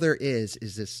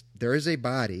this, there is a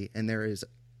body, and there is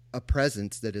a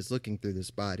presence that is looking through this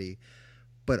body,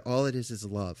 but all it is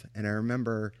love. And I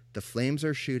remember the flames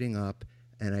are shooting up,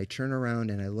 and I turn around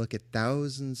and I look at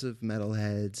thousands of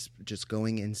metalheads just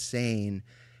going insane,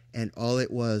 and all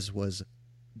it was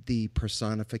the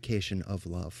personification of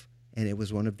love. And it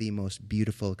was one of the most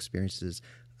beautiful experiences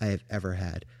I have ever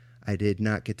had. I did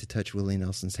not get to touch Willie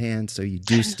Nelson's hand, so you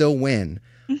do still win.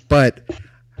 But,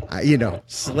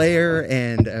 Slayer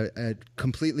and a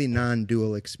completely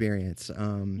non-dual experience.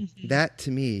 That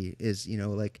to me is,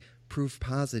 like proof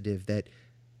positive that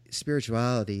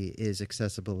spirituality is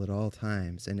accessible at all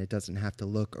times, and it doesn't have to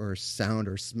look or sound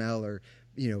or smell or,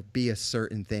 be a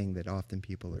certain thing that often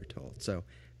people are told. So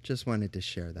just wanted to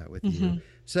share that with you.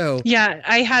 So yeah,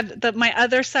 I had my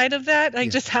other side of that. I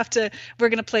just have to, we're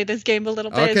going to play this game a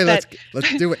little bit. Okay,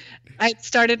 let's do it. I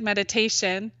started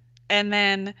meditation and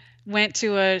then went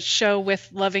to a show with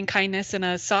Loving Kindness and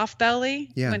a Soft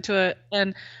Belly. Yeah. Went to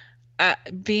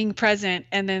being present,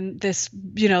 and then this,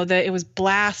 it was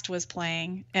Blast was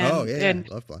playing. And,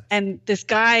 love Blast. And this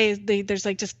guy, there's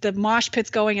like just the mosh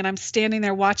pit's going, and I'm standing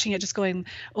there watching it, just going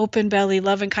open belly,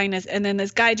 love and kindness. And then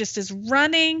this guy just is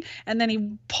running, and then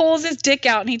he pulls his dick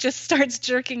out and he just starts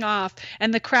jerking off,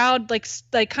 and the crowd like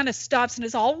kind of stops and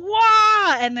is all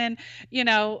wah. And then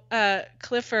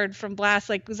Clifford from Blast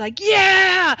was like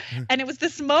yeah, and it was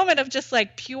this moment of just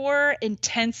like pure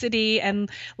intensity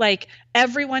and like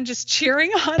everyone just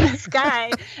cheering on this guy.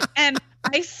 And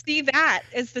I see that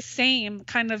as the same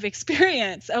kind of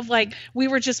experience of like, we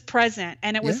were just present,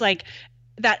 and it was like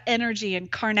that energy and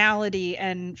carnality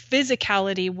and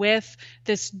physicality with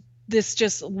this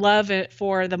just love it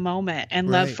for the moment and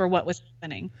love for what was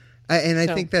happening. I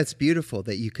think that's beautiful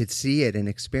that you could see it and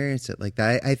experience it like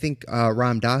that. I think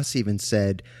Ram Dass even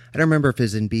said, I don't remember if it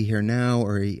was in Be Here Now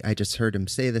or I just heard him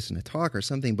say this in a talk or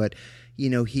something, but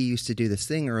he used to do this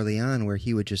thing early on where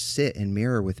he would just sit and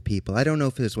mirror with people. I don't know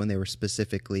if it was when they were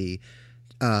specifically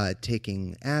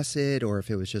taking acid or if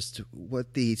it was just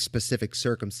what the specific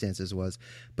circumstances was.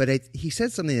 But he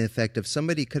said something to the effect of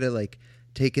somebody could have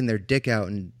taken their dick out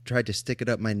and tried to stick it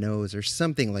up my nose or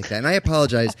something like that. And I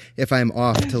apologize if I'm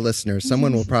off to listeners.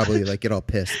 Someone will probably get all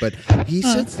pissed. But he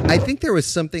said, I think there was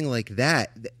something like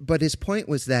that. But his point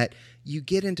was that you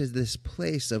get into this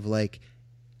place of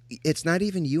it's not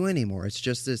even you anymore. It's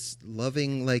just this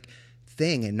loving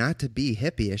thing, and not to be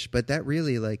hippie-ish, but that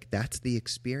really that's the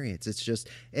experience.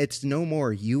 It's no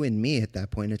more you and me at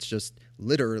that point. It's just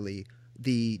literally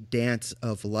the dance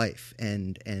of life,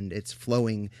 and it's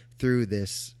flowing through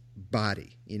this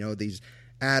body, these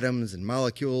atoms and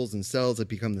molecules and cells that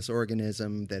become this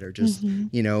organism that are just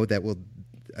that will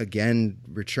again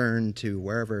return to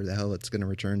wherever the hell it's going to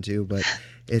return to. But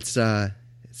it's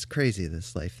crazy,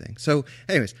 this life thing. So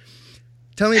anyways,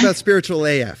 tell me about Spiritual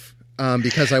AF.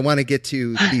 because I want to get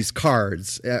to these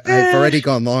cards. I've already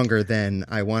gone longer than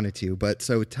I wanted to, but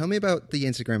so tell me about the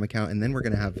Instagram account, and then we're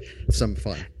going to have some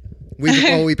fun.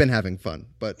 We've been having fun,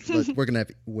 but we're going to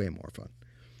have way more fun.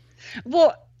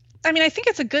 Well, I mean, I think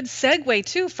it's a good segue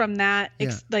too from that,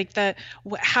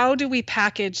 how do we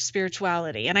package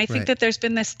spirituality? And I think that there's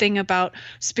been this thing about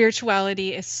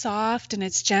spirituality is soft and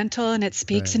it's gentle and it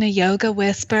speaks in a yoga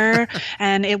whisper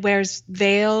and it wears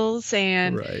veils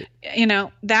and,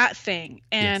 that thing.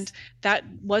 And that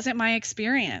wasn't my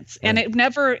experience. And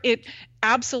it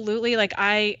absolutely, like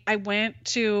I went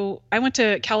to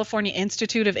California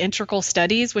Institute of Integral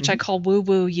Studies, which I call Woo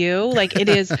Woo U. Like it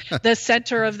is the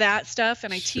center of that stuff.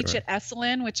 And I teach at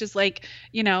Esalen, which is like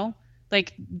the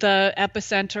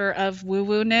epicenter of woo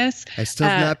woo ness. I still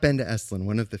have not been to Esalen,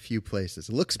 one of the few places.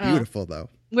 It looks beautiful though.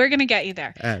 We're going to get you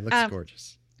there. It looks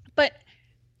gorgeous. But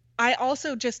I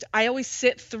also I always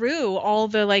sit through all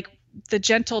the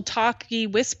gentle talky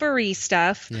whispery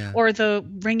stuff or the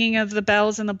ringing of the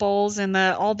bells and the bowls and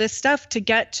all this stuff to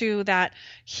get to that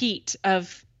heat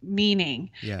of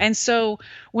meaning. And so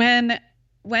when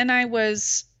I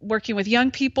was working with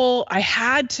young people, I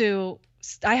had to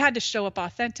show up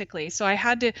authentically. So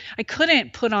I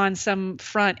couldn't put on some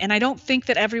front. And I don't think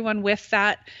that everyone with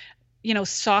that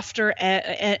softer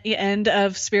end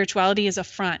of spirituality is a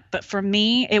front. But for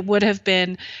me, it would have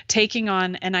been taking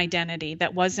on an identity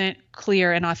that wasn't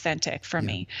clear and authentic for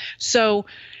me. So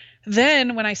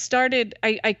then when I started,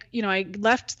 I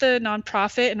left the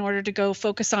nonprofit in order to go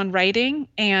focus on writing.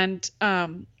 And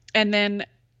then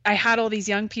I had all these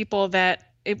young people that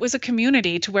it was a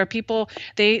community to where people,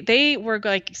 they were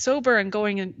like sober and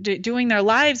going and doing their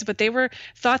lives, but they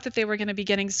thought that they were going to be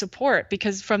getting support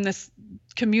because from this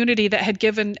community that had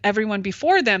given everyone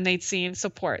before them, they'd seen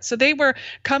support. So they were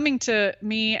coming to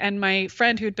me and my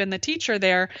friend who'd been the teacher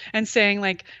there and saying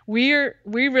like, we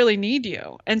really need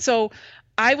you. And so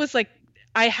I was like,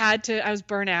 I was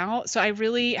burnt out. So I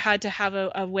really had to have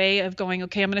a way of going,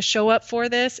 okay, I'm going to show up for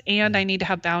this and I need to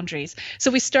have boundaries.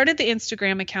 So we started the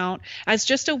Instagram account as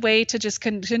just a way to just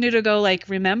continue to go like,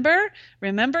 remember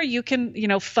you can,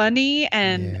 funny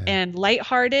and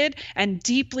lighthearted and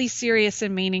deeply serious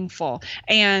and meaningful.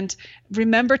 And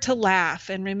remember to laugh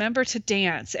and remember to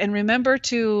dance and remember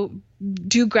to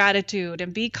do gratitude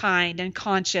and be kind and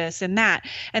conscious and that.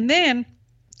 And then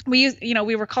we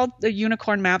were called the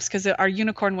Unicorn Maps because our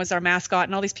unicorn was our mascot,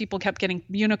 and all these people kept getting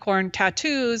unicorn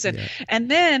tattoos.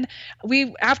 And then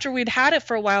after we'd had it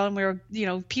for a while, and we were,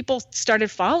 people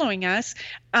started following us.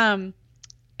 And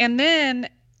then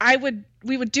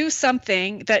we would do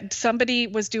something that somebody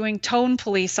was doing tone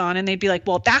police on, and they'd be like,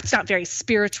 well, that's not very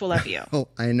spiritual of you. Oh,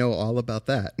 I know all about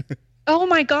that. Oh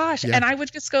my gosh. Yeah. And I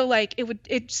would just go like,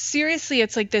 seriously,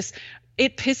 it's like this.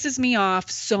 It pisses me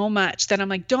off so much that I'm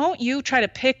like, don't you try to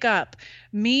pick up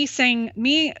me saying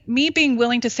me being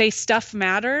willing to say stuff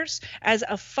matters as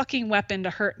a fucking weapon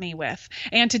to hurt me with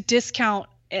and to discount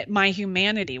my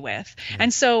humanity with.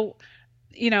 And so,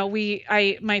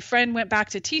 my friend went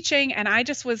back to teaching and I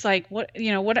just was like,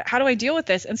 how do I deal with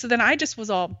this? And so then I just was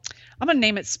I'm going to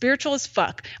name it spiritual as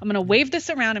fuck. I'm going to wave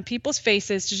this around in people's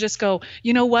faces to just go,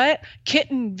 you know what?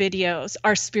 Kitten videos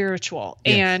are spiritual.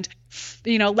 Yes. And,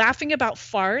 laughing about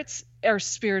farts are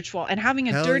spiritual, and having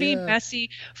a dirty, messy,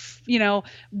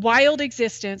 wild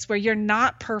existence where you're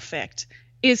not perfect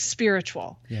is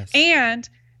spiritual. Yes. And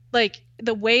like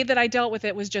the way that I dealt with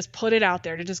it was just put it out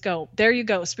there to just go, there you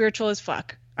go, spiritual as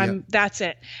fuck. That's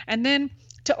it. And then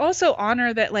to also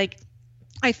honor that, like,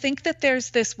 I think that there's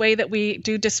this way that we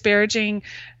do disparaging.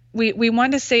 We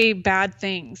want to say bad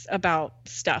things about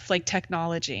stuff like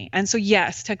technology. And so,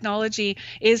 yes, technology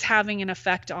is having an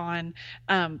effect on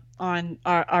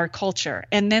our culture.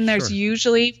 And then there's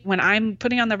usually, when I'm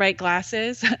putting on the right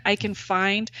glasses, I can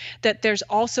find that there's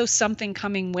also something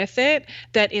coming with it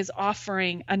that is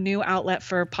offering a new outlet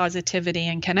for positivity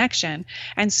and connection.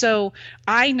 And so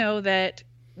I know that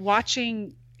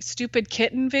watching stupid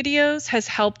kitten videos has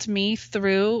helped me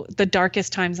through the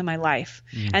darkest times of my life.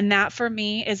 And that for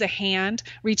me is a hand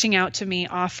reaching out to me,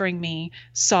 offering me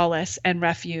solace and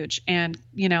refuge and,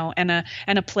 and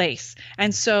a place.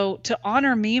 And so to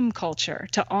honor meme culture,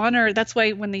 that's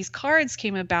why when these cards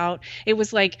came about, it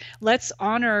was like, let's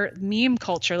honor meme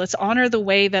culture. Let's honor the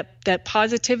way that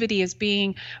positivity is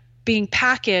being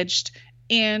packaged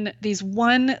in these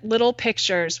one little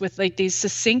pictures with like these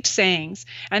succinct sayings.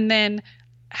 And then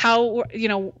how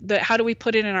do we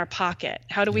put it in our pocket?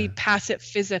 How do we pass it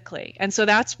physically? And so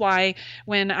that's why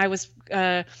when I was,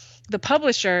 the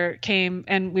publisher came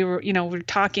and we were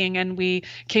talking and we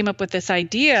came up with this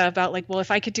idea about like, well,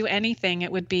 if I could do anything,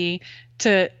 it would be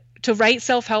to to write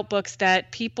self-help books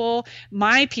that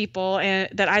my people, and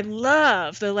that I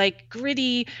love, the like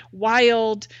gritty,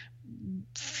 wild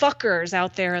fuckers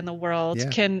out there in the world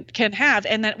can have.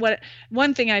 And that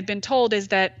one thing I'd been told is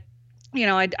that,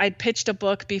 I'd pitched a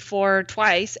book before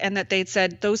twice, and that they'd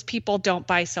said those people don't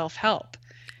buy self-help.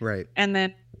 Right.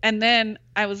 And then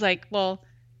I was like, well,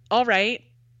 all right,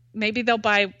 maybe they'll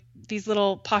buy these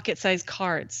little pocket-sized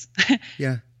cards.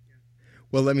 Yeah.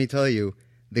 Well, let me tell you,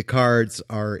 the cards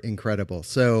are incredible.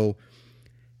 So,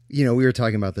 we were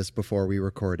talking about this before we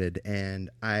recorded, and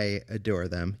I adore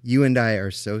them. You and I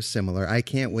are so similar. I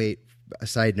can't wait, a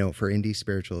side note, for Indie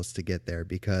Spiritualists to get there,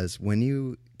 because when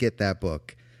you get that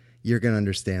book, you're going to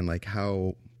understand like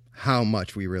how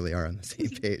much we really are on the same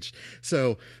page.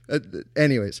 So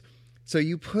anyways, so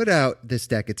you put out this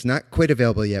deck. It's not quite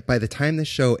available yet. By the time the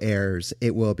show airs,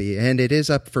 it will be. And it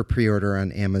is up for pre-order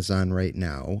on Amazon right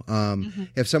now.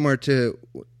 If someone were to,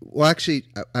 well, actually,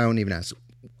 I don't even ask.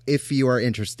 If you are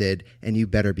interested, and you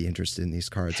better be interested in these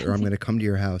cards, or I'm going to come to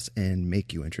your house and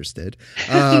make you interested.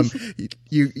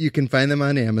 You can find them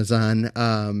on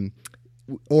Amazon,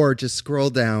 or just scroll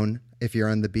down. If you're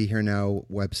on the Be Here Now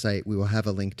website, we will have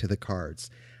a link to the cards.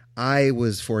 I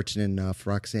was fortunate enough,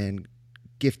 Roxanne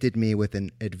gifted me with an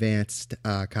advanced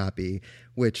copy,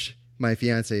 which my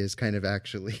fiance is kind of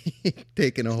actually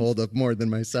taken a hold of more than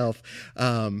myself.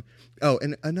 And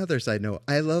another side note,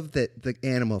 I love that the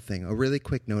animal thing. A really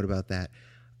quick note about that.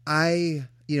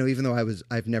 Even though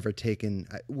I've never taken,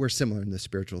 we're similar in the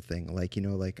spiritual thing. Like,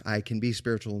 I can be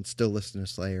spiritual and still listen to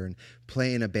Slayer and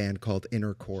play in a band called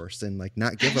Intercourse and like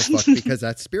not give a fuck because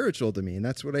that's spiritual to me and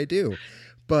that's what I do.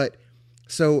 But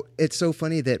so it's so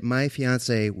funny that my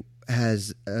fiance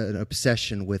has an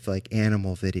obsession with like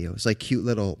animal videos, like cute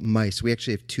little mice. We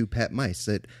actually have 2 pet mice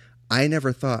that I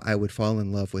never thought I would fall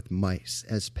in love with mice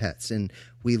as pets. And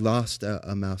we lost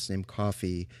a mouse named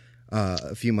Coffee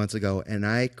a few months ago, and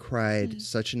I cried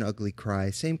such an ugly cry,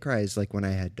 same cry as like when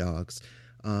I had dogs.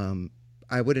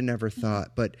 I would have never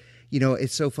thought, but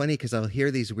it's so funny because I'll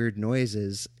hear these weird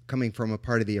noises coming from a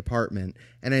part of the apartment,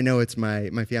 and I know it's my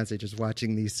fiance just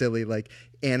watching these silly like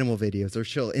animal videos, or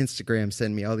she'll Instagram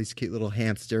send me all these cute little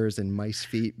hamsters and mice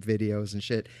feet videos and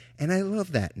shit, and I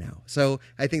love that now. So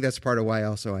I think that's part of why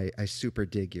also I super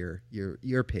dig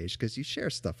your page, because you share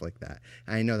stuff like that.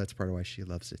 I know that's part of why she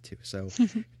loves it too. So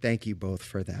thank you both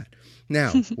for that.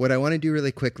 Now, what I want to do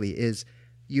really quickly is,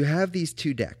 you have these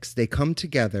 2 decks. They come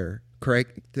together,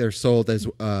 correct? They're sold as,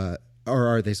 or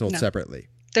are they sold separately?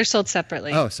 They're sold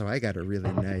separately. Oh, so I got a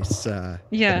really nice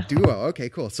duo. Okay,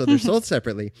 cool. So they're sold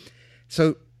separately.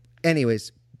 So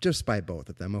anyways, just buy both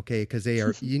of them, okay? Because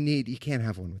you can't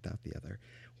have one without the other.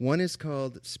 One is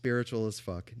called Spiritual as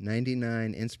Fuck,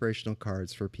 99 inspirational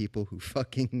cards for people who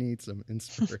fucking need some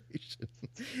inspiration.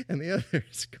 And the other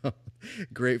is called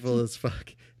Grateful as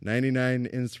Fuck, 99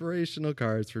 inspirational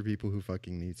cards for people who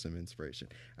fucking need some inspiration.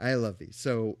 I love these.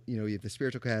 So, you have the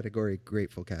spiritual category,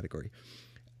 grateful category.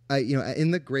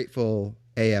 In the grateful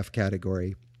AF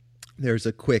category, there's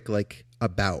a quick like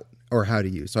about or how to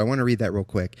use. So I want to read that real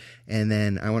quick, and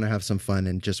then I want to have some fun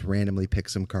and just randomly pick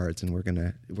some cards, and we're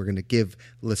gonna give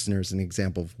listeners an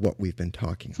example of what we've been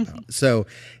talking about. So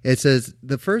it says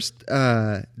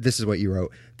this is what you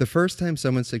wrote. The first time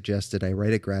someone suggested I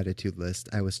write a gratitude list,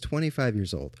 I was 25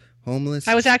 years old, homeless.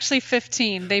 I was actually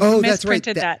 15. They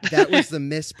misprinted that. That was the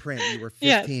misprint. You were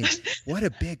 15. Yes. What a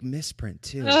big misprint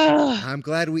too. I'm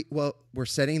glad we're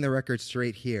setting the record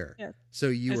straight here. Yes. So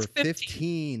you were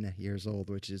 15 years old,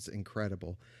 which is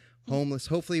incredible. Homeless.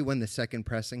 Hopefully when the second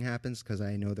pressing happens, because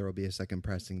I know there will be a second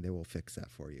pressing, they will fix that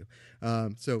for you.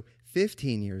 So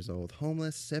 15 years old,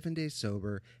 homeless, 7 days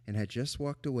sober, and had just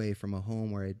walked away from a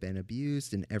home where I'd been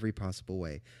abused in every possible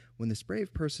way. When this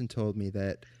brave person told me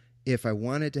that if I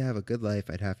wanted to have a good life,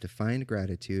 I'd have to find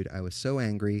gratitude, I was so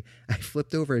angry, I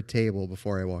flipped over a table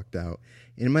before I walked out.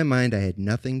 In my mind, I had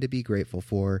nothing to be grateful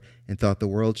for and thought the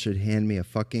world should hand me a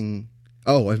fuck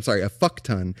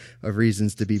ton of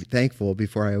reasons to be thankful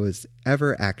before I was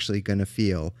ever actually going to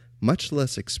feel, much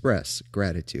less express,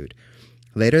 gratitude.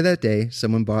 Later that day,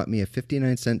 someone bought me a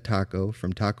 59-cent taco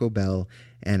from Taco Bell,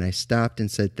 and I stopped and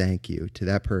said thank you to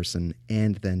that person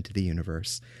and then to the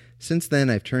universe. Since then,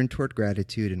 I've turned toward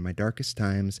gratitude in my darkest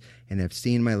times and have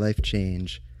seen my life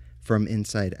change from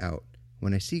inside out.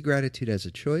 When I see gratitude as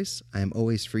a choice, I am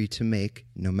always free to make,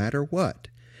 no matter what.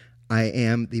 I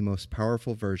am the most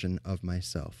powerful version of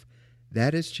myself.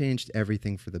 That has changed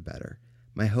everything for the better.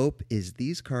 My hope is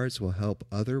these cards will help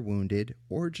other wounded,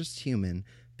 or just human,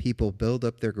 people build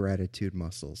up their gratitude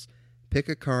muscles. Pick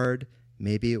a card.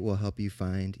 Maybe it will help you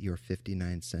find your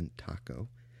 59-cent taco.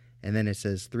 And then it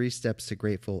says 3 steps to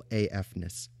grateful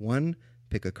AFness. 1,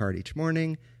 pick a card each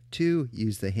morning. 2,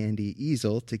 use the handy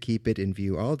easel to keep it in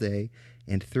view all day.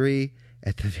 And 3,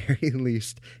 at the very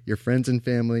least, your friends and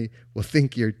family will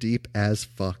think you're deep as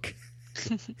fuck.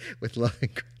 With love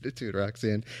and gratitude,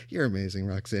 Roxanne. You're amazing,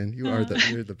 Roxanne. You're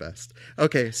the best.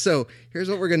 Okay, so here's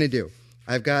what we're going to do.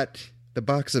 I've got the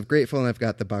box of grateful and I've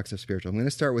got the box of spiritual. I'm going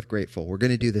to start with grateful. We're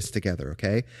going to do this together,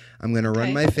 okay? I'm going to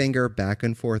run my finger back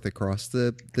and forth across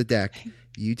the deck.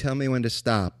 You tell me when to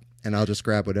stop, and I'll just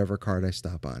grab whatever card I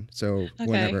stop on. So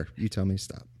whenever you tell me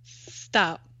stop.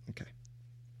 Stop. Okay.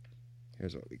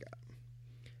 Here's what we got.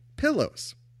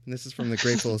 Pillows. And this is from the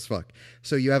Grateful as Fuck.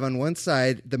 So you have on one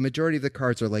side, the majority of the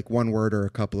cards are like one word or a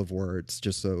couple of words,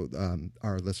 just so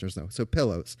our listeners know. So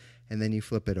pillows. And then you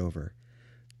flip it over.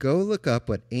 Go look up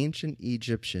what ancient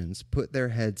Egyptians put their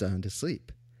heads on to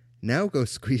sleep. Now go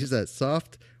squeeze that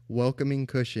soft, welcoming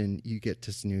cushion you get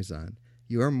to snooze on.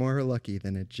 You are more lucky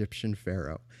than Egyptian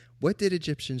pharaoh. What did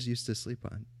Egyptians used to sleep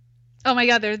on? Oh my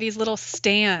God, there are these little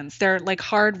stands. They're like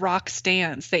hard rock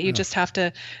stands that you just have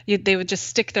to, they would just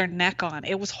stick their neck on.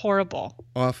 It was horrible.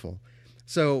 Awful.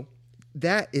 So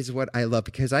that is what I love,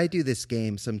 because I do this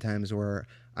game sometimes where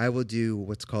I will do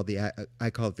what's called I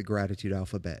call it the gratitude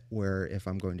alphabet, where if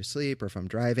I'm going to sleep or if I'm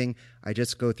driving, I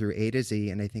just go through A to Z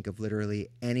and I think of literally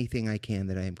anything I can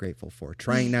that I am grateful for,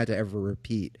 trying not to ever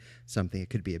repeat something. It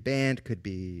could be a band, could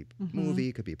be a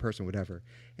movie, could be a person, whatever.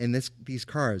 And these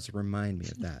cards remind me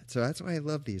of that. So that's why I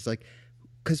love these. Like,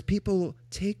 because people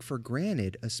take for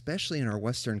granted, especially in our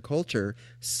Western culture,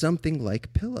 something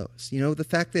like pillows. You know, the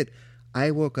fact that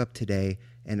I woke up today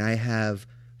and I have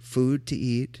food to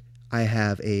eat, I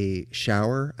have a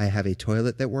shower, I have a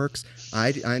toilet that works.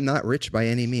 I'm not rich by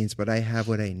any means, but I have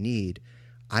what I need.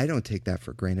 I don't take that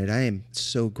for granted. I am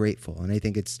so grateful. And I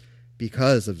think it's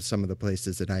because of some of the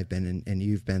places that I've been and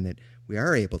you've been that we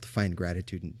are able to find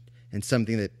gratitude and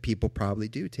something that people probably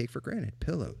do take for granted,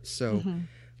 pillows. So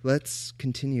let's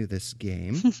continue this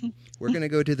game. We're going to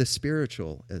go to the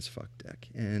spiritual as fuck deck.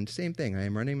 And same thing. I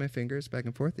am running my fingers back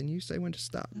and forth, and you say when to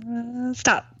stop.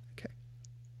 Stop. Okay.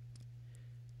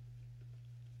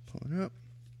 Pulling up.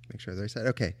 Make sure they're set.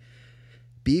 Okay.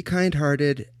 Be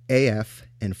kind-hearted AF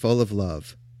and full of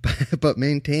love, but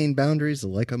maintain boundaries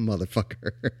like a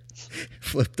motherfucker.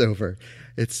 Flipped over.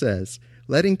 It says,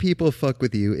 letting people fuck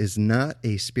with you is not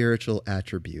a spiritual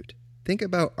attribute. Think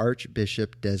about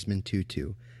Archbishop Desmond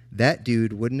Tutu. That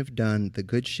dude wouldn't have done the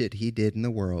good shit he did in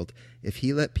the world if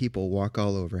he let people walk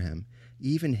all over him.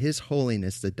 Even His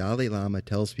Holiness, the Dalai Lama,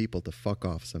 tells people to fuck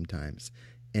off sometimes.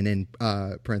 And in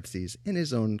parentheses, in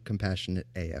his own compassionate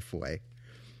AF way.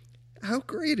 How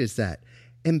great is that?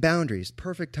 And boundaries,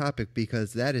 perfect topic,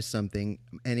 because that is something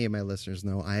any of my listeners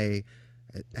know I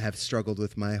have struggled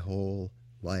with my whole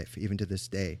life, even to this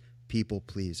day. People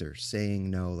pleaser, saying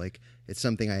no. Like, it's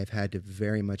something I have had to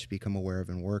very much become aware of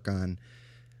and work on,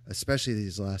 especially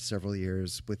these last several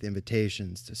years with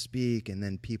invitations to speak and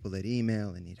then people that email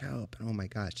and need help. And oh my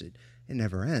gosh, it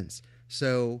never ends.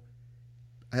 So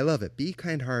I love it. Be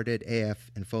kind-hearted AF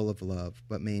and full of love,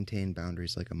 but maintain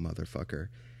boundaries like a motherfucker.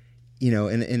 You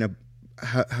know,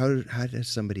 how does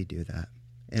somebody do that?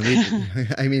 And we,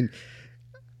 I mean,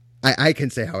 I can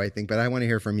say how I think, but I want to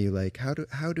hear from you. Like,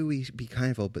 how do we be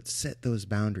kindful but set those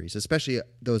boundaries, especially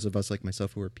those of us like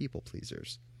myself who are people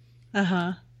pleasers?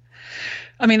 I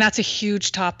mean, that's a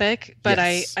huge topic, but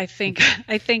yes. I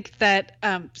think that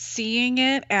seeing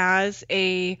it as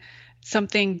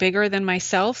something bigger than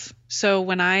myself. So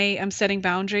when I am setting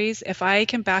boundaries, if I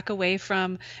can back away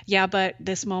from, but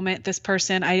this moment, this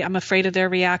person, I'm afraid of their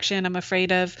reaction, I'm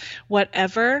afraid of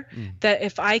whatever, that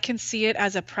if I can see it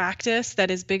as a practice that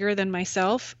is bigger than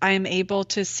myself, I am able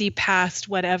to see past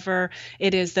whatever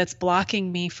it is that's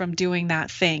blocking me from doing that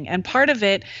thing. And part of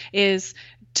it is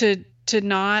to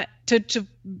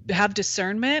have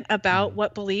discernment about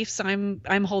what beliefs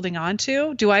I'm holding on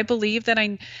to. Do I believe that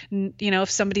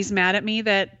if somebody's mad at me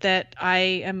that I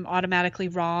am automatically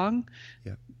wrong?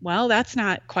 Yeah. Well, that's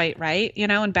not quite right,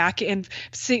 and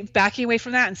backing away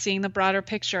from that and seeing the broader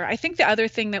picture. I think the other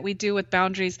thing that we do with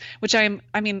boundaries, which I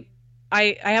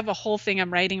have a whole thing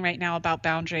I'm writing right now about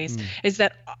boundaries, is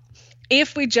that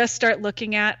if we just start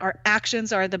looking at our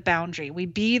actions are the boundary, we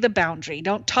be the boundary.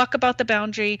 Don't talk about the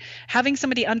boundary. Having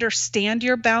somebody understand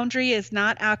your boundary is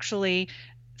not actually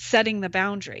setting the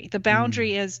boundary. The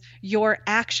boundary is your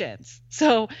actions.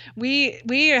 So we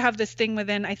have this thing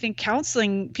within, I think,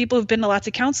 counseling. People who've been to lots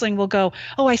of counseling will go,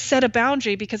 oh, I set a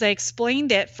boundary because I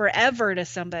explained it forever to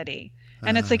somebody.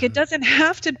 And it's like, it doesn't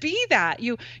have to be that.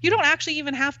 You don't actually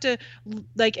even have to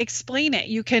explain it.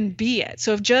 You can be it.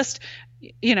 So if just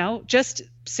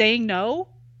saying no,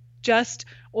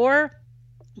 or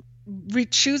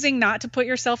choosing not to put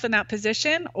yourself in that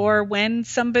position, or when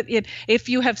somebody, if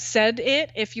you have said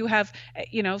it, if you have,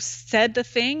 said the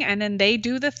thing and then they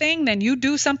do the thing, then you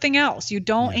do something else. You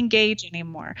don't engage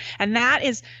anymore. And that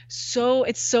is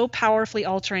it's so powerfully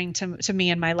altering to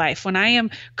me in my life when I am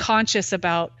conscious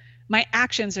about my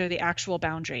actions are the actual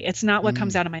boundary. It's not what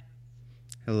comes out of my.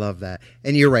 I love that.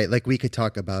 And you're right. Like, we could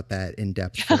talk about that in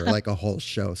depth for like a whole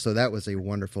show. So that was a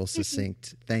wonderful,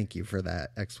 succinct, thank you for that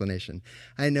explanation.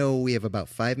 I know we have about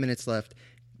 5 minutes left.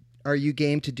 Are you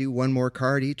game to do one more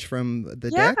card each from the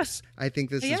decks? I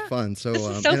think this is fun. So, this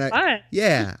is so fun.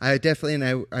 I definitely,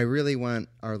 and I really want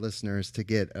our listeners to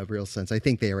get a real sense. I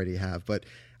think they already have, but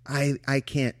I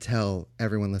can't tell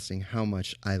everyone listening how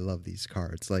much I love these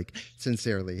cards. Like,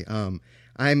 sincerely.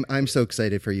 I'm so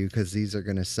excited for you because these are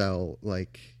going to sell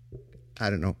like, I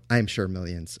don't know, I'm sure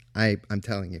millions. I'm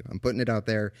telling you, I'm putting it out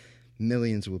there.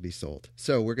 Millions will be sold.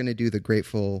 So we're going to do the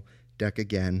Grateful deck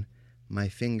again. My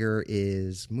finger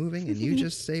is moving and you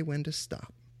just say when to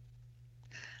stop.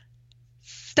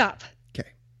 Stop. Okay.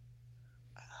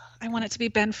 I want it to be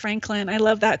Ben Franklin. I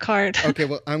love that card. Okay,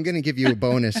 well, I'm going to give you a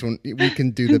bonus when we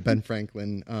can do the Ben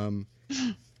Franklin.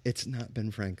 It's not Ben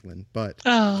Franklin, but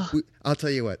I'll tell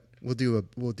you what. We'll do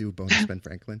a bonus Ben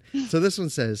Franklin. So this one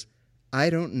says,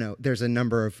 I don't know. There's a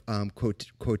number of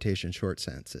quotation short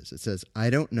sentences. It says, I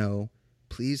don't know.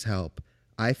 Please help.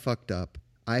 I fucked up.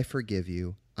 I forgive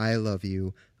you. I love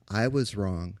you. I was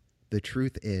wrong. The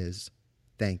truth is,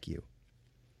 thank you.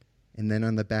 And then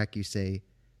on the back you say,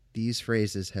 these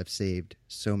phrases have saved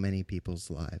so many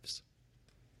people's lives.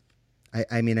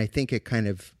 I mean, I think it kind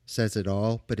of says it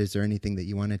all, but is there anything that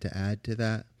you wanted to add to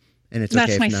that? And it's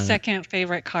That's okay my if not. second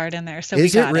favorite card in there. So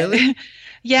Is we got it really? it.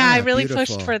 Yeah, I really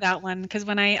beautiful. pushed for that one because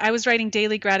when I was writing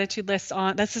daily gratitude lists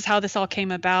this is how this all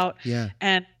came about. Yeah.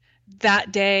 And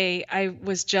that day I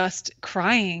was just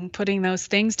crying, putting those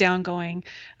things down, going,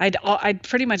 I'd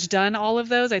pretty much done all of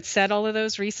those. I'd said all of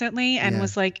those recently and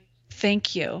was like,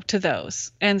 thank you to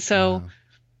those. And so,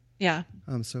 yeah.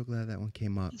 I'm so glad that one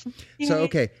came up. So,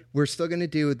 okay, we're still going to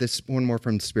do this one more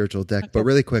from the spiritual deck, but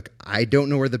really quick, I don't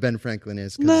know where the Ben Franklin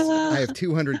is because I have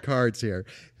 200 cards here.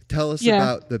 Tell us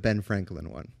about the Ben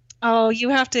Franklin one. Oh, you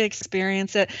have to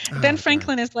experience it. Ben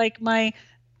Franklin is like my,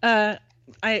 I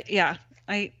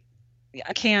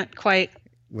can't quite,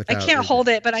 I can't hold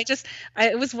it, but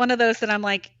it was one of those that I'm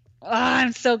like,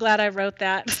 I'm so glad I wrote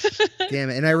that. Damn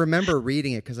it. And I remember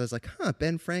reading it because I was like,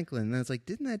 Ben Franklin. And I was like,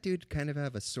 didn't that dude kind of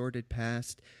have a sordid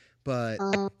past? But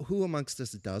who amongst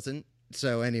us doesn't?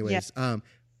 So anyways,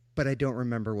 but I don't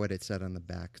remember what it said on the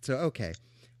back. So, okay.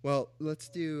 Well, let's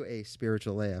do a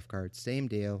spiritual AF card. Same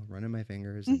deal. Running my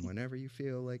fingers. And whenever you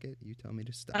feel like it, you tell me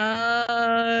to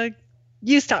stop.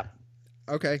 You stop.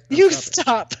 Okay. You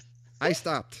stop. I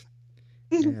stopped.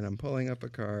 And I'm pulling up a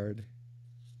card.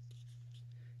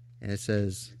 And it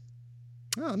says,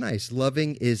 oh, nice.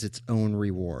 Loving is its own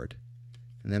reward.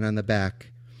 And then on the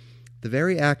back, the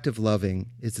very act of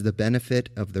loving is the benefit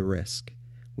of the risk.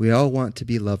 We all want to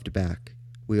be loved back.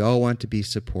 We all want to be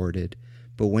supported.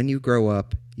 But when you grow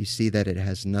up, you see that it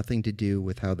has nothing to do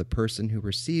with how the person who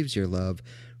receives your love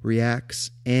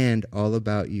reacts and all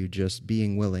about you just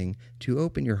being willing to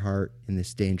open your heart in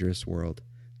this dangerous world.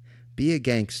 Be a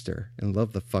gangster and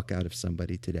love the fuck out of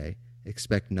somebody today.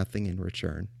 Expect nothing in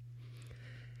return.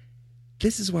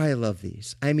 This is why I love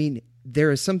these. I mean, there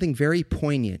is something very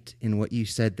poignant in what you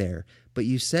said there, but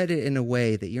you said it in a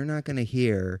way that you're not going to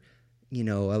hear,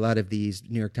 a lot of these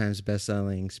New York Times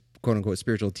bestselling, quote unquote,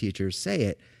 spiritual teachers say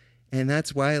it. And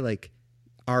that's why, like,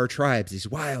 our tribes, these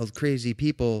wild, crazy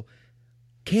people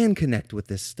can connect with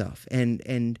this stuff.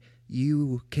 And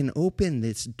you can open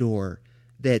this door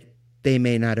that they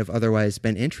may not have otherwise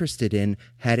been interested in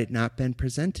had it not been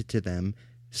presented to them,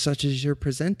 such as you're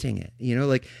presenting it.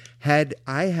 Like, had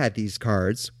I had these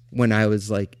cards when I was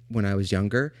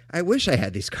younger, I wish I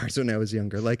had these cards when I was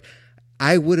younger. Like,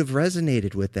 I would have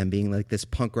resonated with them being like this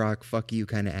punk rock fuck you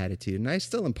kind of attitude. And I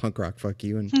still am punk rock fuck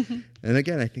you. And and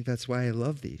again, I think that's why I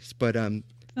love these. But I'm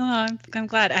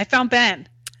glad. I found Ben.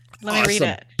 Let me read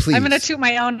it. Please. I'm going to toot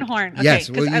my own horn. Okay, yes,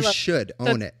 well, you should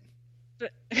own it.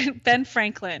 Ben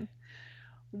Franklin.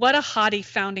 What a haughty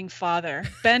founding father.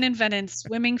 Ben invented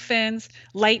swimming fins,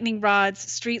 lightning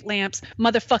rods, street lamps,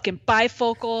 motherfucking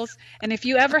bifocals. And if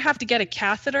you ever have to get a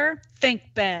catheter, thank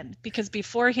Ben, because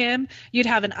before him, you'd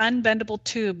have an unbendable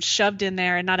tube shoved in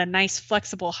there and not a nice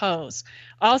flexible hose.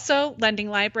 Also, lending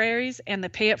libraries and the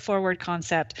pay it forward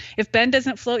concept. If Ben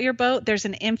doesn't float your boat, there's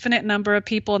an infinite number of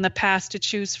people in the past to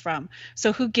choose from.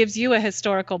 So who gives you a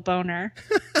historical boner?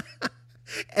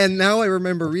 And now I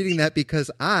remember reading that because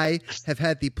I have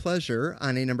had the pleasure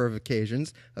on a number of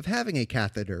occasions of having a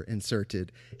catheter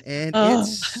inserted, and it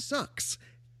sucks.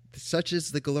 Such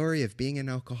is the glory of being an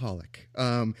alcoholic.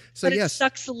 But yes, it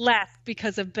sucks less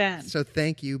because of Ben. So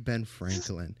thank you, Ben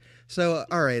Franklin. So,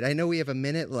 all right, I know we have a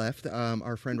minute left.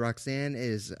 Our friend Roxanne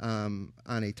is on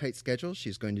a tight schedule.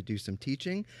 She's going to do some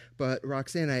teaching. But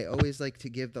Roxanne, I always like to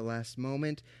give the last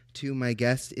moment to my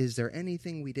guest. Is there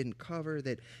anything we didn't cover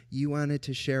that you wanted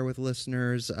to share with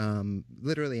listeners?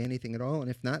 Literally anything at all.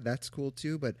 And if not, that's cool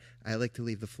too. But I like to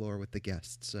leave the floor with the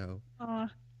guest. So.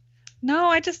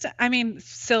 No,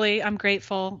 silly. I'm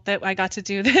grateful that I got to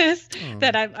do this,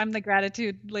 that I'm the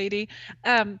gratitude lady.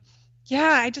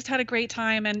 I just had a great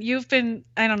time, and you've been,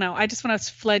 I don't know, I just want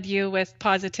to flood you with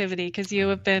positivity because you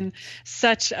have been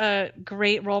such a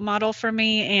great role model for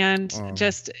me, and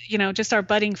just our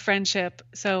budding friendship.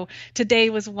 So today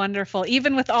was wonderful,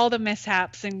 even with all the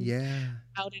mishaps and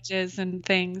outages and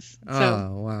things.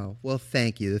 Oh, wow. Well,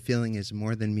 thank you. The feeling is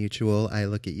more than mutual. I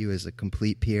look at you as a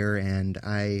complete peer, and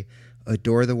I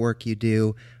adore the work you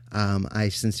do. I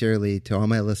sincerely, to all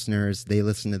my listeners, they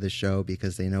listen to the show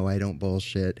because they know I don't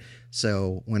bullshit.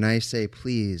 So when I say,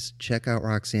 please check out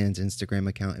Roxanne's Instagram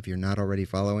account if you're not already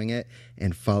following it,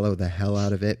 and follow the hell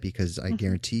out of it because I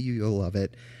guarantee you'll love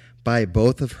it. Buy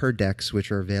both of her decks,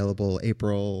 which are available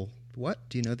April, what?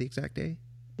 Do you know the exact day?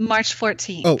 March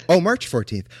 14th. Oh, March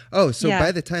 14th. Oh, so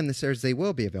by the time this airs, they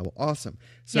will be available. Awesome.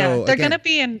 So they're going to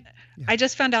be in. I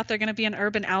just found out they're going to be in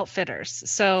Urban Outfitters.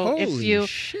 So Holy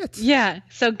shit.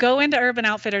 So go into Urban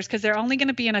Outfitters because they're only going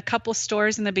to be in a couple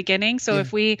stores in the beginning. So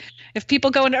if people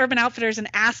go into Urban Outfitters and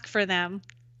ask for them,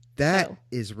 that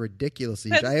is ridiculous.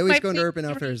 I always go into Urban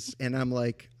Outfitters and I'm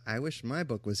like, I wish my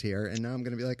book was here. And now I'm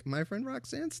going to be like, my friend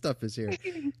Roxanne's stuff is here.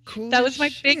 Cool. That was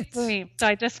my big dream. So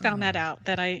I just found that out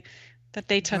that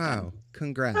they took. Wow.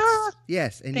 Congrats.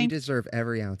 Yes. And you deserve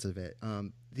every ounce of it.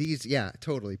 These,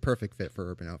 totally perfect fit for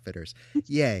Urban Outfitters.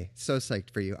 Yay. So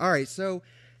psyched for you. All right. So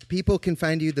people can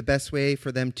find you. The best way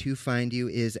for them to find you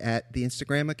is at the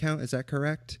Instagram account. Is that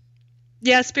correct?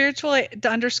 Yeah.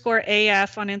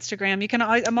 Spiritual_AF on Instagram. You can,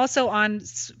 I'm also on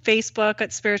Facebook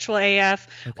at Spiritual AF,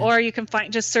 or you can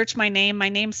just search my name. My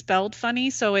name's spelled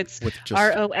funny. So it's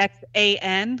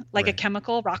ROXAN, like a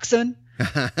chemical, Roxanne.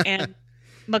 And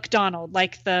McDonald,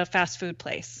 like the fast food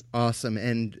place. Awesome.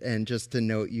 And just to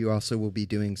note, you also will be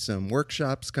doing some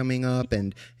workshops coming up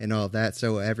and all of that.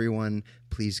 So everyone,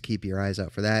 please keep your eyes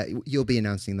out for that. You'll be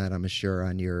announcing that, I'm sure,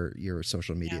 on your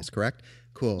social medias, correct?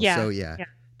 Cool. Yeah. So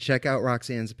check out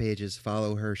Roxanne's pages,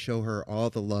 follow her, show her all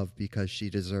the love because she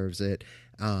deserves it.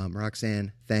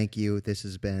 Roxanne, thank you. This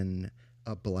has been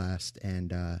a blast.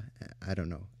 And I don't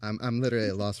know. I'm literally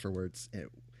at a loss for words.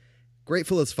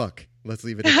 Grateful as fuck. Let's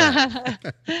leave it at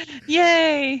that.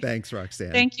 Yay. Thanks,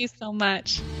 Roxanne. Thank you so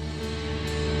much.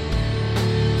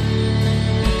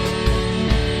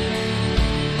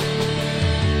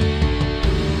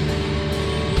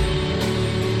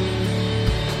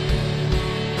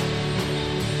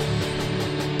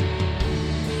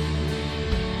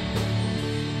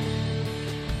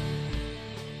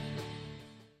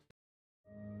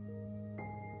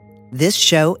 This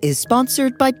show is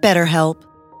sponsored by BetterHelp.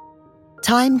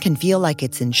 Time can feel like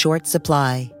it's in short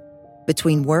supply.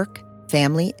 Between work,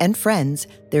 family, and friends,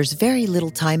 there's very little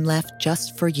time left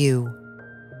just for you.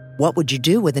 What would you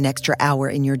do with an extra hour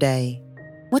in your day?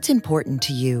 What's important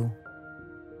to you?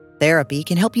 Therapy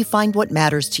can help you find what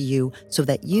matters to you so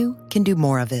that you can do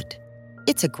more of it.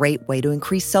 It's a great way to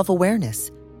increase self-awareness,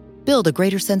 build a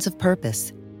greater sense of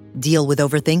purpose, deal with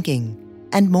overthinking,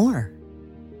 and more.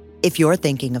 If you're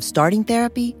thinking of starting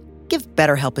therapy, give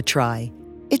BetterHelp a try.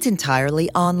 It's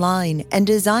entirely online and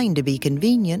designed to be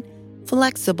convenient,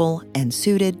 flexible, and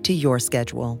suited to your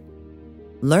schedule.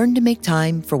 Learn to make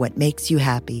time for what makes you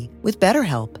happy with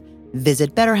BetterHelp.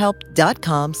 Visit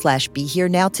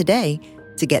BetterHelp.com/BeHereNow today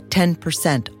to get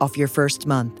 10% off your first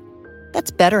month.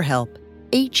 That's BetterHelp,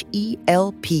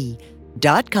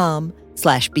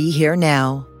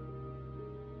 HELP.com/BeHereNow.